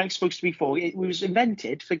Money in the Bank is supposed to be for? It was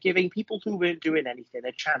invented for giving people who weren't doing anything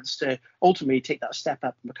a chance to ultimately take that step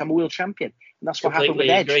up and become a world champion. And that's what happened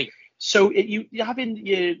with Edge. Agree. So you're having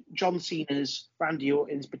your John Cena's, Randy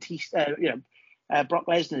Orton's, Batista, Brock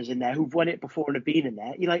Lesnar's in there who've won it before and have been in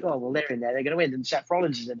there. You're like, oh, well, they're in there. They're going to win. And Seth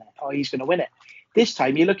Rollins is in there. Oh, he's going to win it. This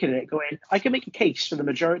time you're looking at it going, I can make a case for the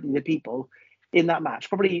majority of the people in that match.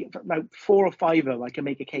 Probably about 4 or 5 of them I can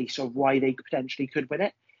make a case of why they potentially could win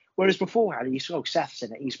it. Whereas beforehand, Seth's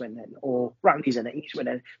in it, he's winning. Or Randy's in it, he's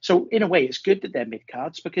winning. So in a way, it's good that they're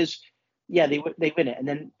mid-cards because, yeah, they win it. And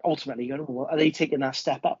then ultimately, you go, well, are they taking that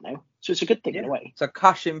step up now? So it's a good thing in a way. It's a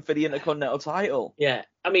cash in for the Intercontinental title. Yeah.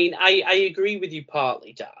 I mean, I agree with you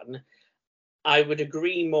partly, Dan. I would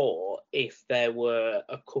agree more if there were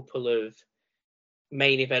a couple of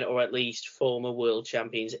main event or at least former world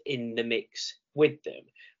champions in the mix with them.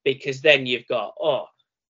 Because then you've got,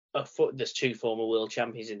 there's 2 former world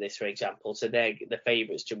champions in this, for example, so they're the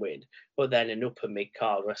favourites to win. But then an upper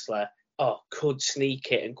mid-card wrestler, could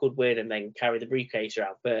sneak it and could win and then carry the briefcase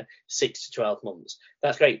around for 6 to 12 months.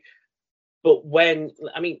 That's great. But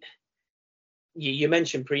you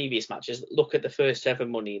mentioned previous matches. Look at the first ever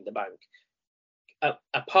Money in the Bank.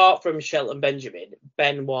 Apart from Shelton Benjamin,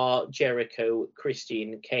 Benoit, Jericho,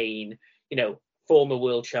 Christian, Kane, former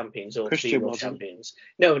world champions or Christian world champions.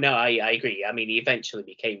 No, I agree. I mean, he eventually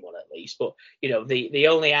became one at least. But the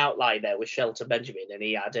only outlier there was Shelton Benjamin, and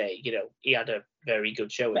he had a very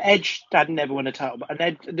good show. But Edge had never won a title.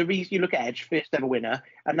 And the reason you look at Edge, first ever winner,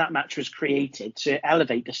 and that match was created to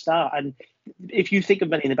elevate the star. And if you think of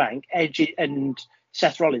Money in the Bank, Edge and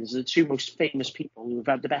Seth Rollins are the 2 most famous people who have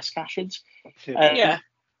had the best cash-ins. Yeah.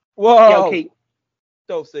 Whoa. Yeah, okay.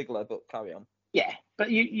 Dolph Ziggler, but carry on. Yeah, but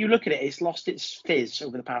you look at it, it's lost its fizz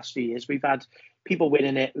over the past few years. We've had people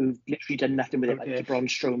winning it who've literally done nothing with it, like the Braun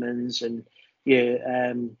Strowmans and your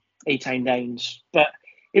A-Town Downs. But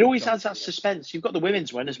it always has that suspense. You've got the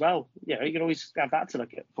women's one as well. You can always have that to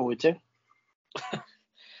look forward to.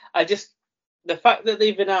 The fact that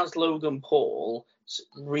they've announced Logan Paul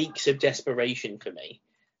reeks of desperation for me.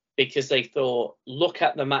 because they thought, look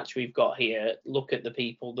at the match we've got here, look at the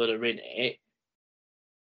people that are in it.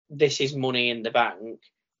 This is money in the bank.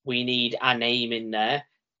 We need a name in there.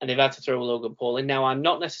 And they've had to throw Logan Paul in. Now, I'm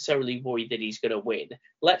not necessarily worried that he's going to win.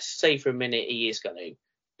 Let's say for a minute he is going to.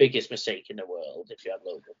 Biggest mistake in the world if you have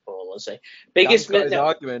Logan Paul. I'll say biggest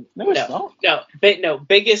argument. No, it's not.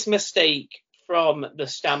 Biggest mistake from the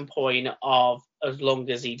standpoint of as long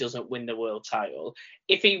as he doesn't win the world title.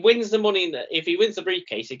 If he wins the money, if he wins the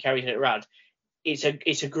briefcase and carries it around,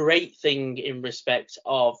 it's a great thing in respect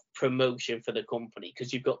of promotion for the company,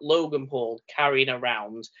 because you've got Logan Paul carrying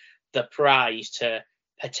around the prize to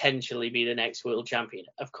potentially be the next world champion.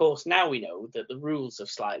 Of course, now we know that the rules have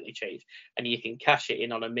slightly changed and you can cash it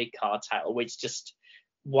in on a mid-card title, which just,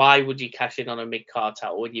 why would you cash in on a mid-card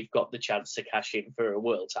title when you've got the chance to cash in for a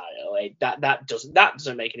world title? That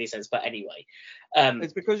doesn't make any sense. But anyway,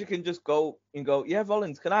 it's because you can just go, yeah,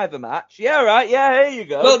 Rollins, can I have a match? Yeah, right, yeah, here you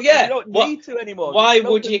go. Well, yeah, you don't need to anymore. Why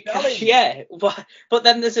would you cash? Yeah, but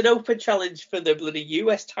then there's an open challenge for the bloody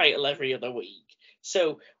US title every other week.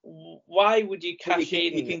 So why would you cash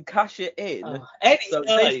in? You can cash it in. So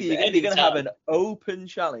basically, you're going to have an open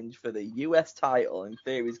challenge for the US title. In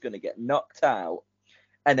theory, he's going to get knocked out,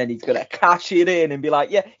 and then he's going to cash it in and be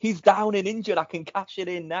like, yeah, he's down and injured. I can cash it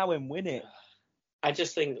in now and win it. I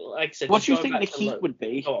just think, like I said, what do you think the heat would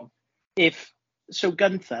be if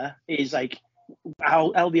Gunther is like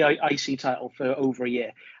held the IC title for over a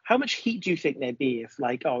year? How much heat do you think there'd be if,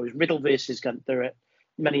 like, it was Riddle versus Gunther at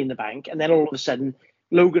Money in the Bank, and then all of a sudden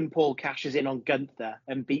Logan Paul cashes in on Gunther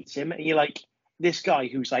and beats him, and you're like, this guy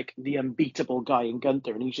who's like the unbeatable guy in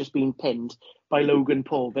Gunther, and he's just been pinned by Logan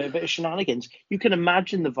Paul, a bit of shenanigans. You can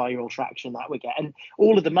imagine the viral traction that would get, and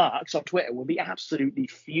all of the marks on Twitter would be absolutely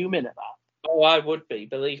fuming at that. Oh, I would be,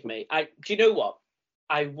 believe me. Do you know what?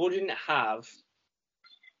 I wouldn't have.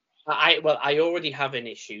 I already have an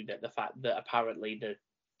issue that the fact that apparently the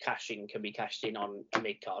cashing can be cashed in on a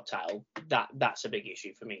mid-card title. That's a big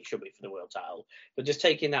issue for me. It should be for the world title. But just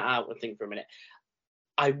taking that out and think for a minute,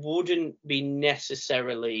 I wouldn't be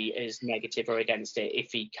necessarily as negative or against it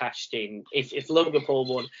if he cashed in. If Logan Paul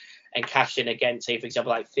won and cashed in against, say, for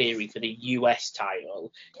example, like Theory for the US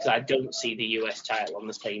title, because I don't see the US title on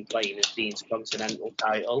the same plane as the Intercontinental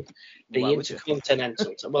title. The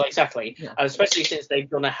Intercontinental, well, exactly. Yeah. And especially since they've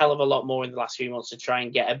done a hell of a lot more in the last few months to try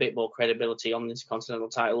and get a bit more credibility on the Intercontinental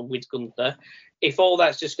title with Gunther. If all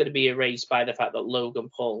that's just going to be erased by the fact that Logan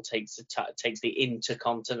Paul takes the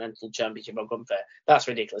Intercontinental Championship on Gunther, that's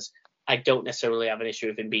ridiculous. I don't necessarily have an issue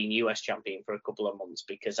with him being US champion for a couple of months,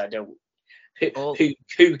 because I don't.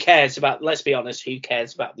 Who cares about? Let's be honest. Who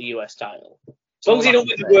cares about the US title? As long as you don't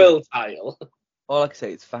win the world title. All I can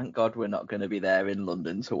say is thank God we're not going to be there in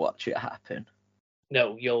London to watch it happen.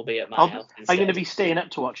 No, you'll be at my house. I'm going to be staying up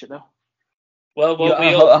to watch it though. Well,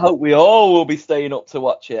 I hope we all will be staying up to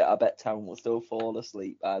watch it. I bet Taran will still fall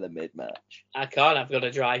asleep by the mid-match. I can't. I've got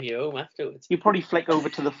to drive you home afterwards. You probably flick over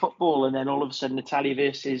to the football, and then all of a sudden, Italia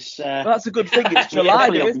versus. Well, that's a good thing. It's July.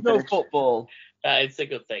 There is no football. It's a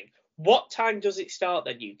good thing. What time does it start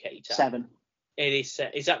then, UK time? 7. It is.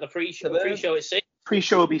 Is that the pre-show? Pre-show is 6.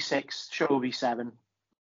 Pre-show will be 6. Show will be 7.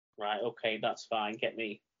 Right. Okay, that's fine. Get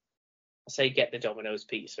the Domino's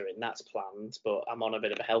pizza in. That's planned, but I'm on a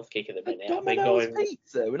bit of a health kick at the minute. Domino's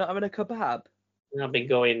pizza? We're not having a kebab?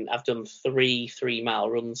 I've done 3 3-mile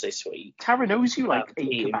runs this week. Taran knows you like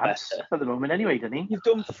 8 kebabs for the moment anyway, doesn't he? You've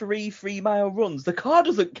done 3 3-mile runs. The car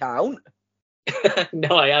doesn't count.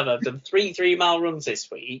 No, I have. I've done 3 3-mile runs this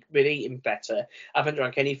week. Been eating better. I haven't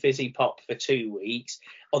drunk any fizzy pop for 2 weeks.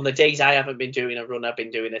 On the days I haven't been doing a run, I've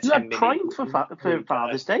been doing a 10-minute. Prime for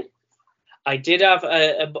Father's Day. I did have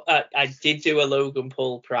I did do a Logan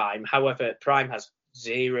Paul Prime. However, Prime has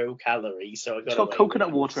 0 calories, so I got. It's got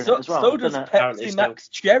coconut water in it as well. So does Pepsi Max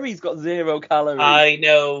Cherry's got 0 calories. I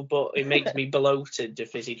know, but it makes me bloated to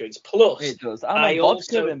fizzy drinks. Plus, it does. I'm a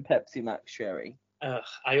vodka and Pepsi Max Cherry.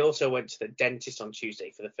 I also went to the dentist on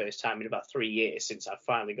Tuesday for the first time in about 3 years since I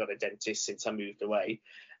finally got a dentist since I moved away.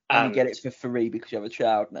 And you get it for free because you have a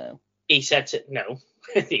child now. He said no,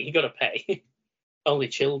 you got to pay. Only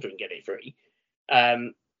children get it free.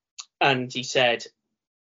 And he said,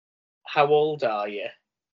 how old are you? I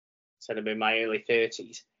said, I'm in my early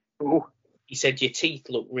 30s. Ooh. He said, your teeth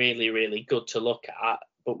look really, really good to look at,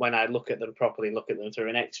 but when I look at them properly, look at them through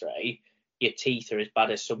an x-ray, your teeth are as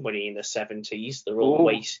bad as somebody in the 70s. They're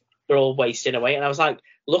all wasting away. And I was like,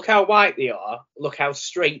 look how white they are, look how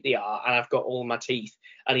straight they are, and I've got all my teeth.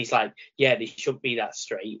 And he's like, yeah, they shouldn't be that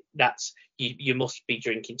straight. That's you must be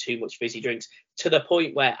drinking too much fizzy drinks, to the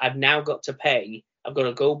point where I've now got to pay. I've got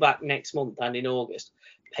to go back next month and in August,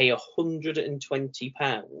 pay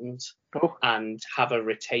 £120 and have a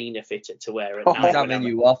retainer fitted to wear at night. He's having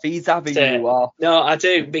you off. He's having you off. No, I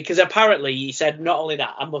do, because apparently he said not only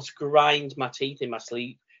that, I must grind my teeth in my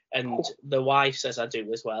sleep, and the wife says I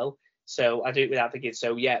do as well. So I do it without the kids.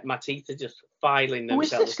 So yeah, my teeth are just filing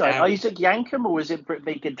themselves. Who is this guy? Down. Isaac Yankem, or is it Britt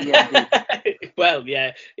Baker DMD? Well,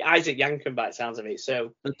 yeah, Isaac Yankem by the sounds of it.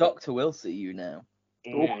 So the doctor will see you now.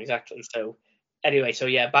 Yeah, exactly. So anyway, so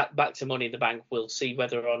yeah, back to Money in the Bank. We'll see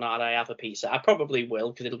whether or not I have a pizza. I probably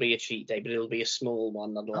will, because it'll be a cheat day, but it'll be a small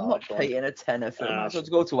one, not a large one. I'm not paying a tenner for it. I might as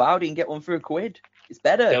well go to Aldi and get one for £1. It's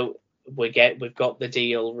better. So we've got the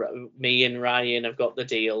deal. Me and Ryan have got the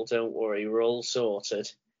deal. Don't worry, we're all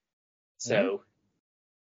sorted. So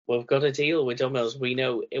we've got a deal with Domino's. We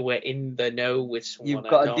know we're in the know with someone. You've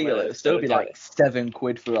got a deal. It'll still be like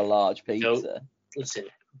 £7 for a large pizza. Listen,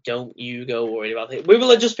 don't you go worried about it. We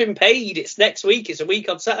will have just been paid. It's next week. It's a week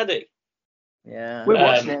on Saturday. Yeah. We're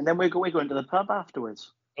watching it, and then we're going to the pub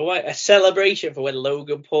afterwards. A celebration for when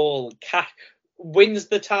Logan Paul wins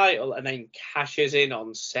the title and then cashes in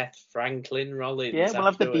on Seth Franklin Rollins. Yeah, we'll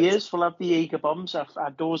have the beers. We'll have the Jaeger bombs.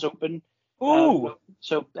 Our doors open. Ooh.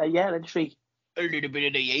 Literally. A little bit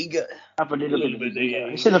of the Jaeger. Have a little bit of the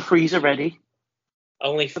Jaeger. It's in the freezer ready.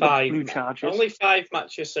 Only five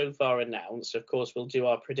matches so far announced. Of course, we'll do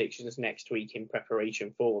our predictions next week in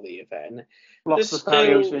preparation for the event. Los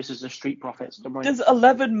Lotharios versus the Street Profits. There's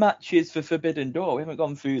 11 matches for Forbidden Door. We haven't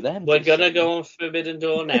gone through them. We're gonna go on Forbidden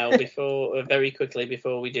Door now very quickly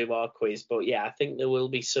before we do our quiz. But yeah, I think there will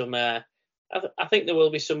be some. I think there will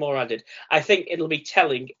be some more added. I think it'll be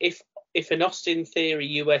telling if an Austin Theory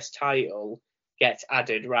US title gets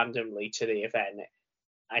added randomly to the event.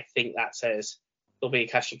 I think that says there'll be a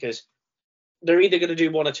cash, because they're either going to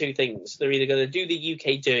do one or two things. They're either going to do the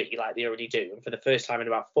UK dirty like they already do, and for the first time in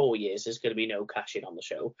about 4 years, there's going to be no cash-in on the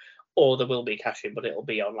show, or there will be cash-in, but it'll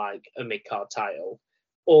be on like a mid-card title,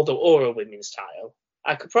 or a women's title.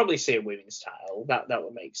 I could probably see a women's title. That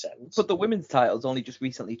would make sense. But the women's title's only just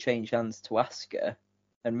recently changed hands to Asuka,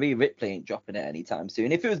 and Rhea Ripley ain't dropping it anytime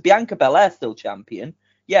soon. If it was Bianca Belair still champion,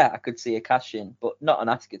 yeah, I could see a cash-in, but not an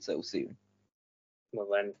Asuka so soon. Well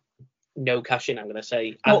then, no cash in, I'm going to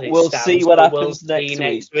say. We'll see what happens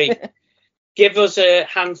next week. Give us a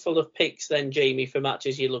handful of picks then, Jamie, for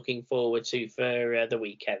matches you're looking forward to for the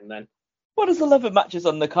weekend then. Well, there's 11 matches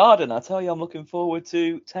on the card, and I tell you, I'm looking forward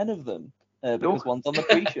to 10 of them, because one's on the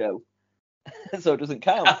pre-show, so it doesn't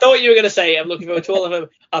count. I thought you were going to say I'm looking forward to all of them,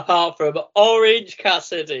 apart from Orange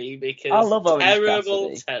Cassidy, because I love Orange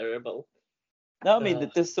Cassidy. Terrible. No, I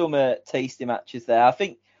mean, there's some tasty matches there. I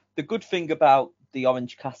think the good thing about the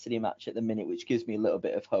Orange Cassidy match at the minute, which gives me a little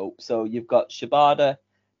bit of hope. So you've got Shibata,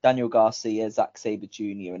 Daniel Garcia, Zack Sabre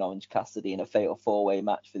Jr. and Orange Cassidy in a fatal 4-way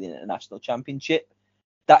match for the International Championship.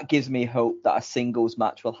 That gives me hope that a singles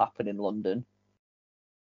match will happen in London.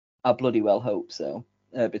 I bloody well hope so,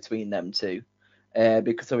 between them two.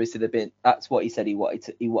 Because obviously that's what he said he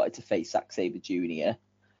wanted to face Zack Sabre Jr.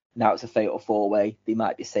 Now it's a fatal 4-way. They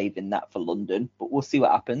might be saving that for London, but we'll see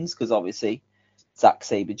what happens, because obviously Zack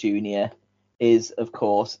Sabre Jr. is, of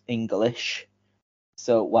course, English,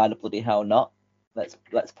 so why the bloody hell not?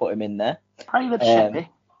 Let's put him in there. Yeah,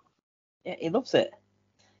 he loves it.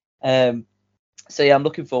 So yeah, I'm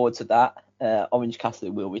looking forward to that. Orange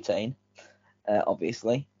Cassidy will retain,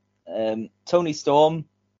 obviously. Tony Storm,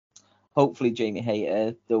 hopefully Jamie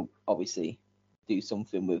Hayter, they'll obviously do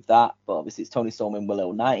something with that, but obviously it's Tony Storm and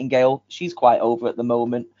Willow Nightingale. She's quite over at the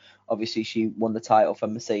moment. Obviously she won the title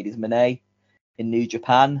from Mercedes Moné in New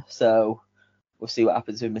Japan, so we'll see what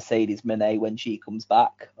happens with Mercedes Moné when she comes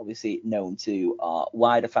back. Obviously known to our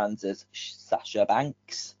wider fans as Sasha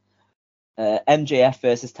Banks. MJF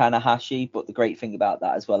versus Tanahashi, but the great thing about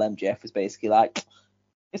that as well, MJF was basically like,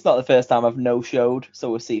 it's not the first time I've no-showed, so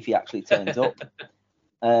we'll see if he actually turns up.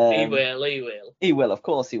 He will. He will, of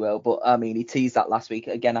course he will. But, I mean, he teased that last week.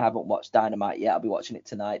 Again, I haven't watched Dynamite yet. I'll be watching it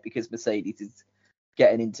tonight because Mercedes is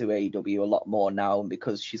getting into AEW a lot more now, and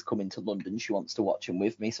because she's coming to London, she wants to watch him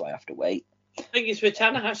with me, so I have to wait. I think it's with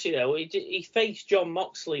Tanahashi, though. He faced John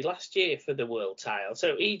Moxley last year for the world title.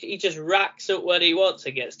 So he just racks up what he wants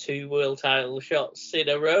and gets 2 world title shots in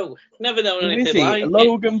a row. Never known anything like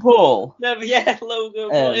Logan Paul. Logan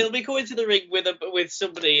Paul. He'll be coming to the ring with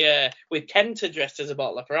somebody, with Kenta dressed as a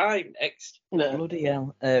bottle of Prime next. Bloody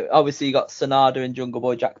hell. Obviously, you got Sonada and Jungle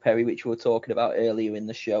Boy Jack Perry, which we were talking about earlier in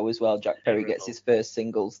the show as well. Jack Perry gets his first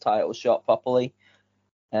singles title shot properly.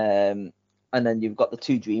 And then you've got the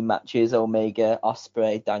 2 dream matches, Omega,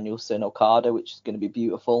 Ospreay, Danielson, Okada, which is going to be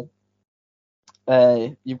beautiful.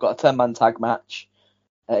 You've got a 10-man tag match.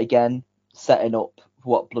 Again, setting up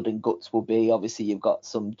what Blood and Guts will be. Obviously, you've got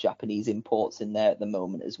some Japanese imports in there at the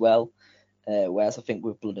moment as well. Whereas I think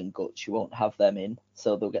with Blood and Guts, you won't have them in,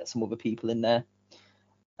 so they'll get some other people in there.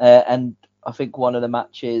 And I think one of the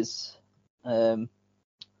matches, where's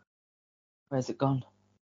it gone?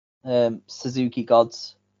 Suzuki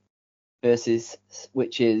Gods versus,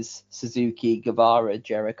 which is Suzuki, Guevara,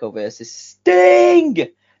 Jericho versus Sting,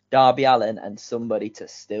 Darby Allin, and somebody to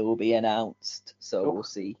still be announced. So we'll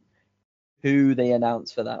see who they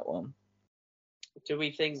announce for that one. Do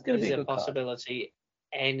we think there's a possibility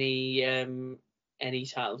any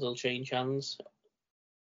titles will change hands?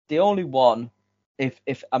 The only one,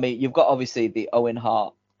 if I mean, you've got obviously the Owen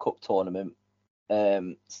Hart Cup tournament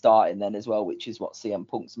starting then as well, which is what CM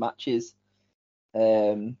Punk's match is.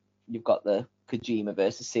 You've got the Kojima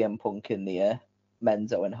versus CM Punk in the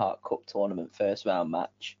men's Owen Hart Cup tournament first round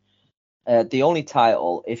match. The only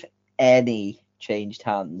title, if any, changed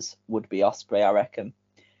hands would be Ospreay, I reckon.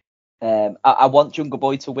 I want Jungle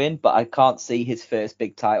Boy to win, but I can't see his first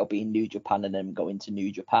big title being New Japan and then going to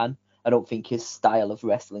New Japan. I don't think his style of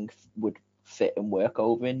wrestling would fit and work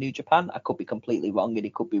over in New Japan. I could be completely wrong, and he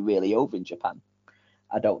could be really over in Japan.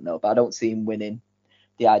 I don't know, but I don't see him winning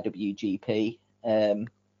the IWGP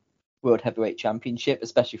World Heavyweight Championship,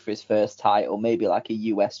 especially for his first title. Maybe like a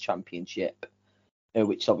US Championship,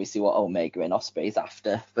 which is obviously what Omega and Ospreay is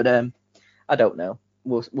after. But I don't know.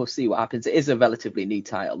 We'll see what happens. It is a relatively new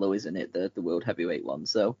title, though, isn't it? The World Heavyweight one.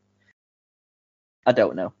 So I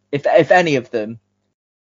don't know if any of them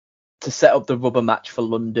to set up the rubber match for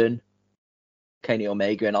London, Kenny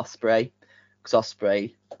Omega and Ospreay, because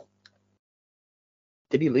Ospreay,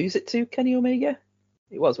 did he lose it to Kenny Omega?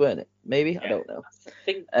 It was, weren't it? Maybe, yeah. I don't know. I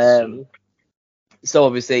think so. So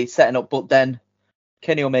obviously setting up, but then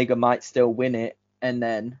Kenny Omega might still win it, and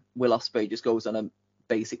then Will Ospreay just goes on a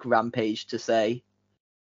basic rampage to say,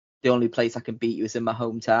 the only place I can beat you is in my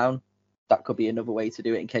hometown. That could be another way to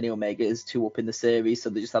do it. And Kenny Omega is 2 up in the series, so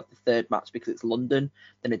they just have the third match because it's London.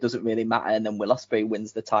 Then it doesn't really matter, and then Will Ospreay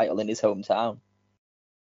wins the title in his hometown,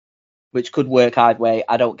 which could work either way.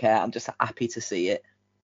 I don't care. I'm just happy to see it.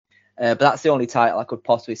 But that's the only title I could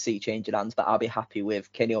possibly see changing hands. But I'll be happy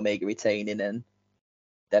with Kenny Omega retaining and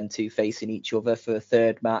them two facing each other for a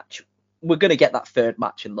third match. We're going to get that third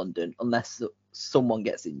match in London unless someone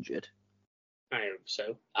gets injured. I hope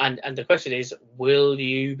so. And the question is, will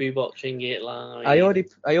you be watching it live? I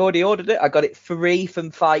already ordered it. I got it free from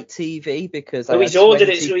Fight TV because he's ordered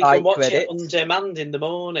it so he can watch it on demand in the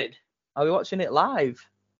morning. I'll be watching it live.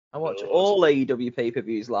 I watch all AEW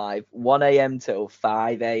pay-per-views live, 1 a.m. till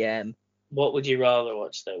 5 a.m. What would you rather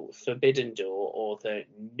watch, though? Forbidden Door or the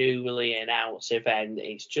newly announced event?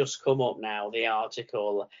 It's just come up now, the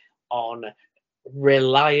article on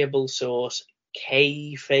reliable source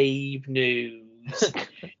Kayfabe News.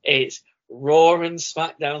 It's Raw and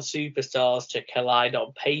SmackDown superstars to collide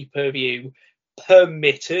on pay-per-view.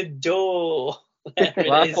 Permitted Door.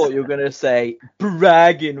 Well, I thought you were going to say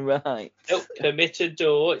bragging rights. Nope, Permitted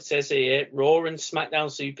Door. It says here, Raw and SmackDown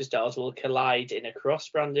superstars will collide in a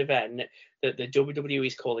cross-brand event that the WWE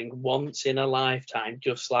is calling Once in a Lifetime,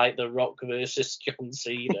 just like The Rock versus John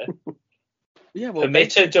Cena. Yeah, well,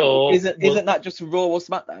 Permitted Door. Isn't that just Raw or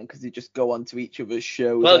SmackDown? Because they just go on to each other's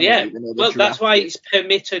shows. Well, yeah. Well, that's why it's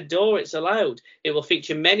Permitted Door. It's allowed. It will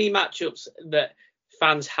feature many matchups that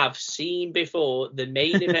fans have seen before. The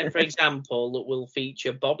main event, for example, will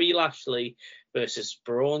feature Bobby Lashley versus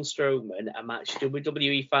Braun Strowman, a match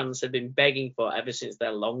WWE fans have been begging for ever since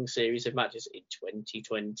their long series of matches in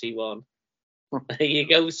 2021. There you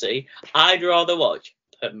go, see. I'd rather watch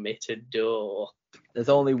Permitted Door. There's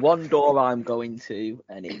only one door I'm going to,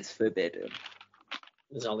 and it's Forbidden.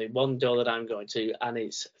 There's only one door that I'm going to, and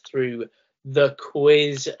it's through the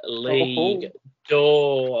Quiz League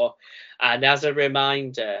door. And as a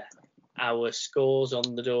reminder, our scores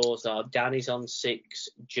on the doors are Danny's on 6,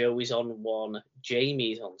 Joey's on 1,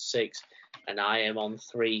 Jamie's on 6, and I am on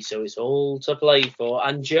 3. So it's all to play for.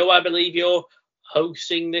 And Joe, I believe you're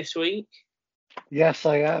hosting this week. Yes,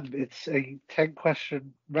 I am. It's a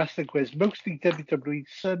 10-question wrestling quiz, mostly WWE,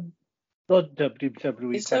 some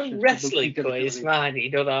non-WWE it's questions. It's a wrestling quiz, man. You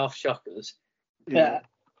don't half shockers. Yeah.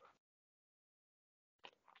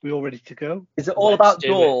 We all ready to go? Is it all about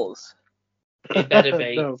doors? It better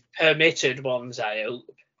be. No. Permitted ones, I hope.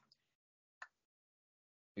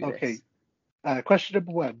 Okay. Question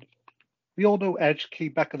number 1. We all know Edge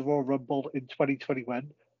came back in the Royal Rumble in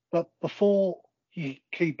 2021, but before he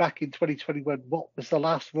came back in 2021, what was the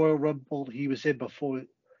last Royal Rumble he was in before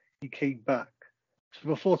he came back? So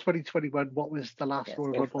before 2021, what was the last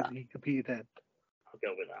Royal Rumble he competed in? I'll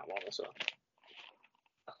go with that one as well.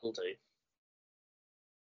 That'll do.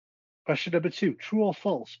 Question number 2. True or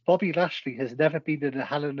false? Bobby Lashley has never been in a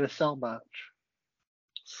Hell in a Cell match.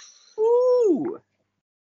 Ooh.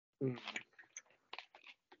 No,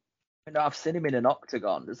 I've seen him in an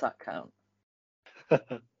octagon. Does that count?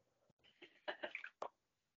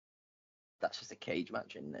 That's just a cage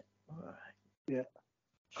match, isn't it? All right. Yeah.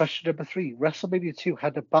 Question number 3. WrestleMania 2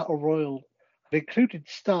 had a battle royal and included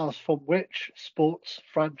stars from which sports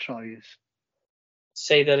franchise?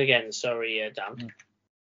 Say that again. Sorry, Dan.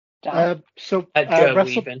 So Joe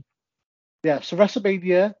even. Yeah, so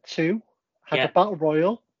WrestleMania 2 had a battle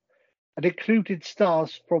royal and included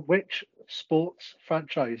stars from which sports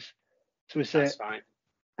franchise? So is That's it fine.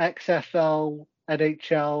 XFL,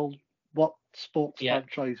 NHL? What sports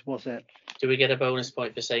franchise was it? Do we get a bonus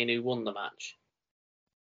point for saying who won the match?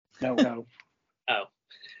 No. Oh.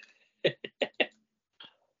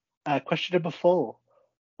 Question number 4.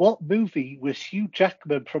 What movie was Hugh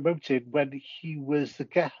Jackman promoting when he was the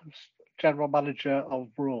guest general manager of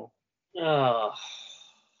Raw? Oh.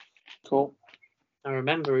 Cool. I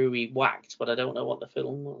remember who he whacked, but I don't know what the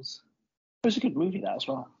film was. It was a good movie, that as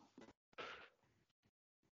well.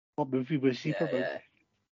 What movie was he promoting?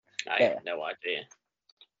 I have no idea.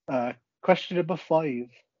 Question number 5.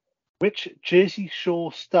 Which Jersey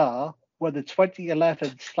Shore star won the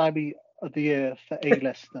 2011 Slammy of the Year for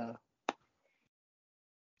A-lister?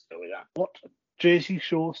 Go with that. What Jersey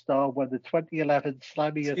Shore star won the 2011 Slammy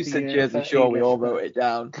of the Year? You said Jersey Shore. We all wrote it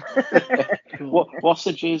down. Cool. What's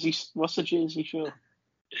the Jersey Shore?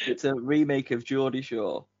 It's a remake of Geordie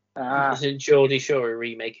Shore. Isn't Geordie Shore a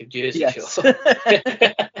remake of Jersey Shore?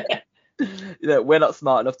 We're not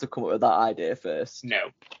smart enough to come up with that idea first. No.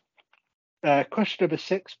 Question number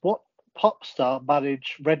 6. What pop star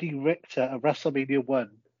managed Reddy Richter at WrestleMania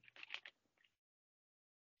 1?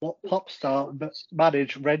 What pop star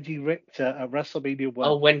managed Wendy Richter at WrestleMania 1?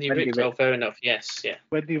 Oh, Wendy Richter. Oh, fair enough. Yes, yeah.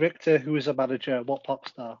 Wendy Richter, who is a manager, what pop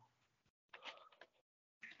star?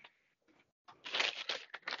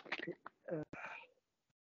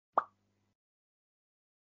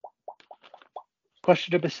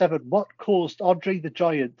 Question number 7. What caused Andre the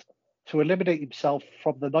Giant to eliminate himself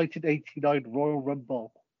from the 1989 Royal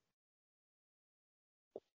Rumble?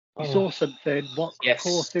 He saw something. What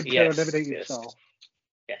caused him to eliminate himself?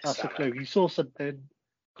 Yes, that's a clue. He saw something.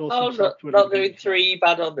 I'm not doing 3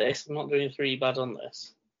 bad on this. I'm not doing 3 bad on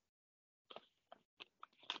this.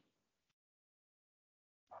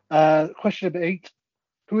 Question number 8.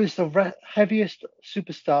 Who is the heaviest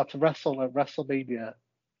superstar to wrestle at WrestleMania?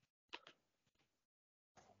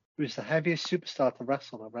 Who is the heaviest superstar to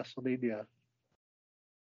wrestle at WrestleMania?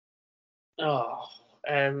 Oh,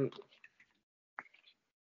 I'll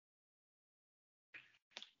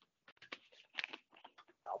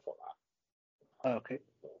put that. Okay.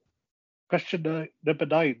 Question number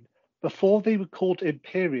 9. Before they were called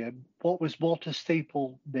Imperium, what was Walter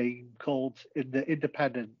Staple's name called in the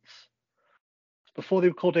Independence? Before they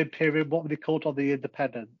were called Imperium, what were they called on the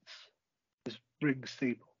Independence? It was Ring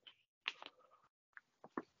Staple.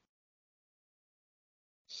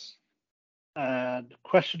 And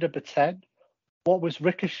question number 10. What was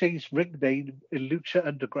Ricochet's ring name in Lucha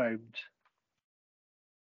Underground?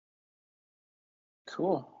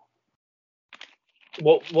 Cool.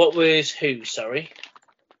 What was who? Sorry.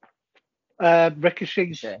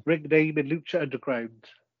 Ricochet's ring name in Lucha Underground.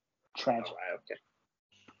 Tread. Oh, right, okay.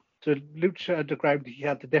 So Lucha Underground, he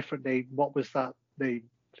had a different name. What was that name,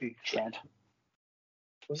 please? Tread.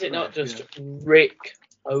 Was it not just Rick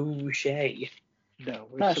O'Shea? No,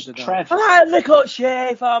 it's Trev. Ah, Rick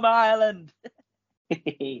O'Shea, Farm Island.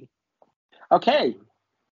 Okay.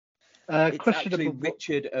 It's question actually number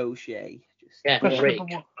Richard O'Shea. Yeah, question Rick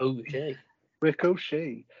number O'Shea. Rick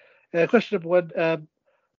O'Shea. Question number 1.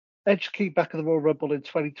 Edge came back in the Royal Rumble in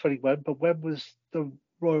 2021, but when was the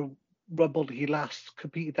Royal Rumble he last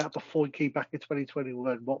competed at before he came back in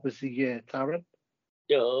 2021? What was the year, Taran?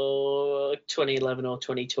 2011 or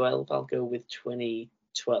 2012. I'll go with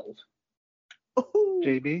 2012.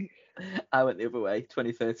 JB? I went the other way,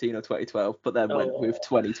 2013 or 2012, but then went with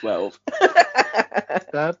 2012.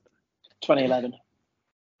 Dan? 2011.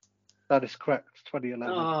 That is correct,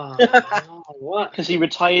 2011. Oh, what? Because he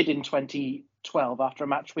retired in 2012 after a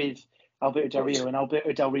match with Alberto Del Rio, and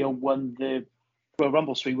Alberto Del Rio won the Royal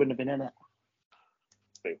Rumble, so he wouldn't have been in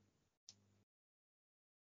it.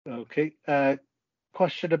 Okay.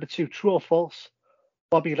 Question number 2. True or false?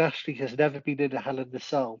 Bobby Lashley has never been in a Hell in a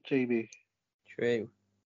Cell. Jamie? True.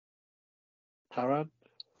 Taran?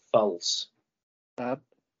 False. Dan?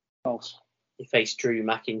 False. He faced Drew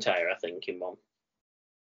McIntyre, I think, in one.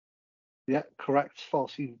 Yeah, correct.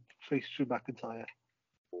 False. He faced Drew McIntyre.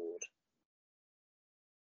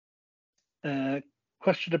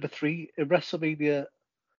 Question number 3. In WrestleMania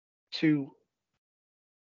 2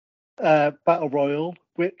 Battle Royal,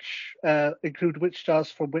 which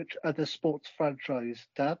stars from which other sports franchise?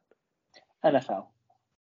 Dan? NFL.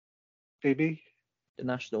 Jamie? The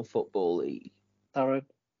National Football League. Taran?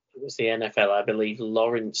 It was the NFL, I believe.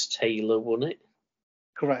 Lawrence Taylor won it.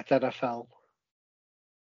 Correct, NFL.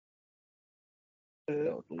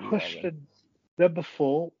 Question number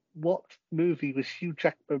 4. What movie was Hugh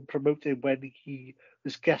Jackman promoting when he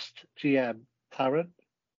was guest GM? Taran?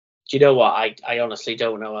 Do you know what? I honestly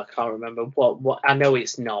don't know. I can't remember what. I know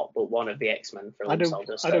it's not, but one of the X-Men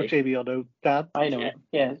films. I know Jamie. I know Dan. I know it.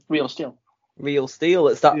 Yeah, Real Steel. Real Steel.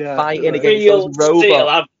 It's that fighting correct. against Real those robots.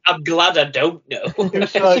 Steel. I'm glad I don't know. It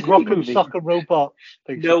was like Rock and Sock and Robots.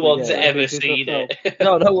 No one's yeah. ever seen it.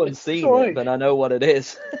 No one's seen Sorry. it, but I know what it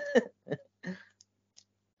is.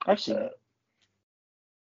 I've seen it.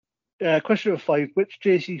 Question number 5. Which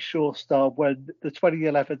Jersey Shore star won the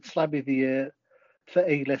 2011 Slam of the Year for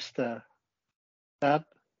A-lister? Dan?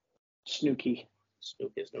 Snooki.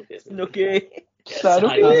 Snooki. Yes, I know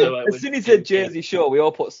I As would soon as he think said Jersey Shore, we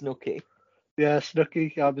all put Snooki. Yeah,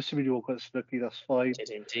 Snooki. I'm assuming you all got Snooki. That's fine. it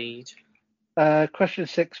indeed. Question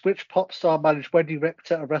 6. Which pop star managed Wendy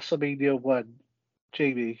Richter at WrestleMania 1?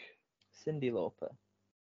 Jamie? Cyndi Lauper.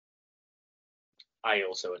 I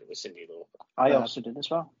also went with Cyndi Lauper. I also did as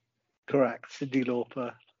well. Correct, Cyndi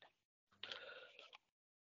Lauper.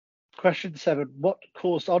 Question 7. What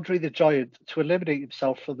caused Andre the Giant to eliminate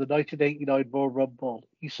himself from the 1989 Royal Rumble?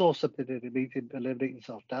 He saw something in him, made him eliminate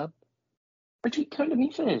himself, Dan. But you come to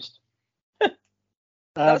me first.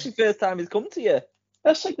 That's the first time he's come to you.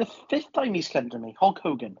 That's like the 5th time he's come to me. Hulk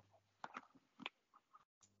Hogan.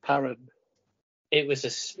 Taran. It was a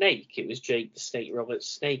snake. It was Jake the Snake Roberts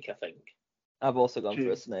Snake, I think. I've also gone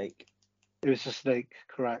for a snake. It was a snake,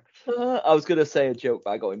 correct. I was going to say a joke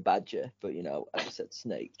by going badger, but I just said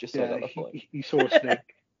snake, just so I got the point. He saw a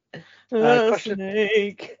snake.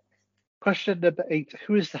 Snake. Question number 8.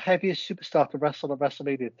 Who is the heaviest superstar to wrestle at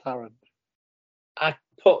WrestleMania, Taran? I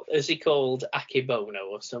put, is he called Akibono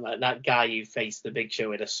or something? That guy who faced the Big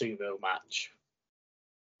Show in a sumo match.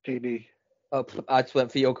 Jamie. Oh, I just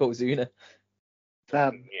went for Yokozuna.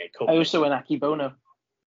 Dan. Yeah, I also went Akibono.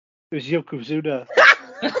 It was Yokozuna.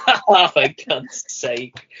 Oh, for God's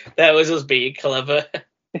sake. That was us being clever.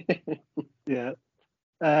 Yeah.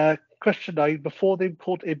 Question 9. Before they were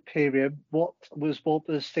called Imperium, what was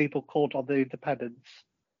the stable called on the independence?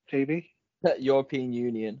 Jamie? European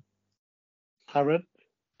Union. Taran?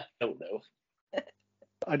 I don't know.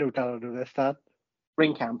 I know Dan, I know this, Dan.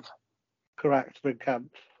 Ring Camp. Correct, Ring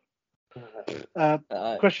Camp.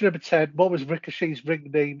 Question number 10. What was Ricochet's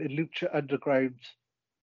ring name in Lucha Underground?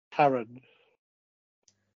 Taran?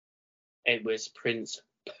 It was Prince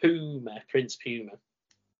Puma.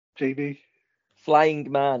 Jamie?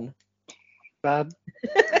 Flying Man. Dan?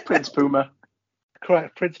 Prince Puma.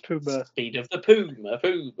 Correct, Prince Puma. Speed of the Puma.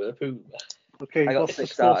 Okay, I got what's the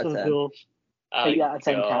 6 score out for of the 10. girls? 8 out of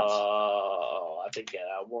 10 cats. I think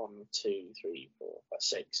 1, 2, 3, 4, 5,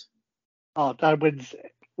 6. Oh, Dan wins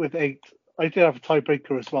with 8. I did have a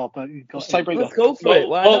tiebreaker as well, but you got What's tiebreaker? Let's go for it.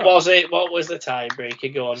 Why What not? was it? What was the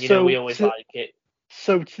tiebreaker? Go on. We always like it.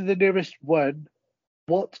 So to the nearest one,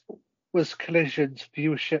 what was Collision's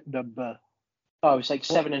viewership number? Oh, it's like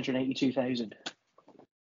 782,000.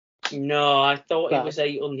 No, I thought it was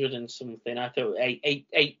 800 and something. I thought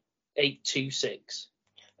 826.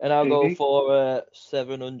 And I'll go Jamie? for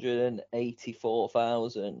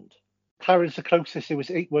 784,000. Taran's the closest. It was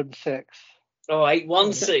 816. Oh,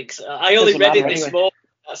 816. I only Doesn't read it matter this anyway. morning.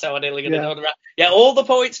 That's how I nearly got it on. Yeah, all the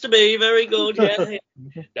points to me. Very good. Yeah.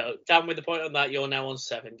 No, Dan with the point on that. You're now on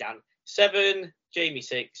 7, Dan. 7, Jamie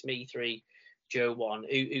 6, me 3, Joe 1.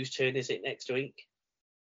 Whose turn is it next week?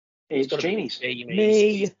 It's Jamie's.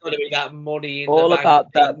 Me. It's got to be that money in All the bank.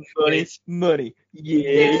 about that money.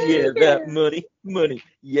 Yeah, that money.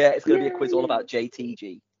 Yeah, it's going to be a quiz all about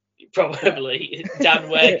JTG. Probably. Dan,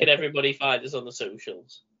 where can everybody find us on the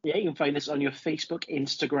socials? Yeah, you can find us on your Facebook,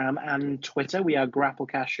 Instagram, and Twitter. We are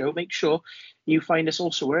Grapplecast Show. Make sure you find us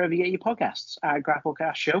also wherever you get your podcasts at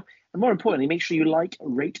Grapplecast Show. And more importantly, make sure you like,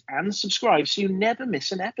 rate, and subscribe so you never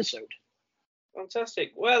miss an episode.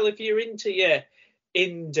 Fantastic. Well, if you're into your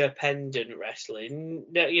independent wrestling,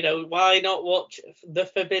 why not watch the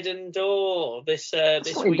Forbidden Door this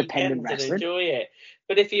weekend and enjoy it?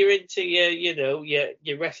 But if you're into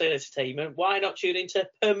your wrestling entertainment, why not tune into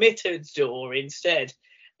Permitted Door instead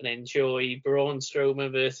and enjoy Braun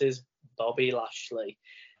Strowman versus Bobby Lashley?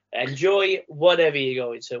 Enjoy whatever you're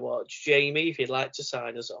going to watch. Jamie, if you'd like to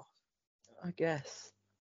sign us off. I guess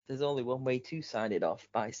there's only one way to sign it off,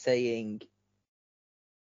 by saying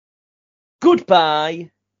goodbye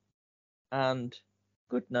and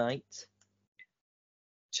good night.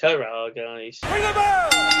 Ta-ra, guys. Ring the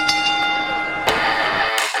bell!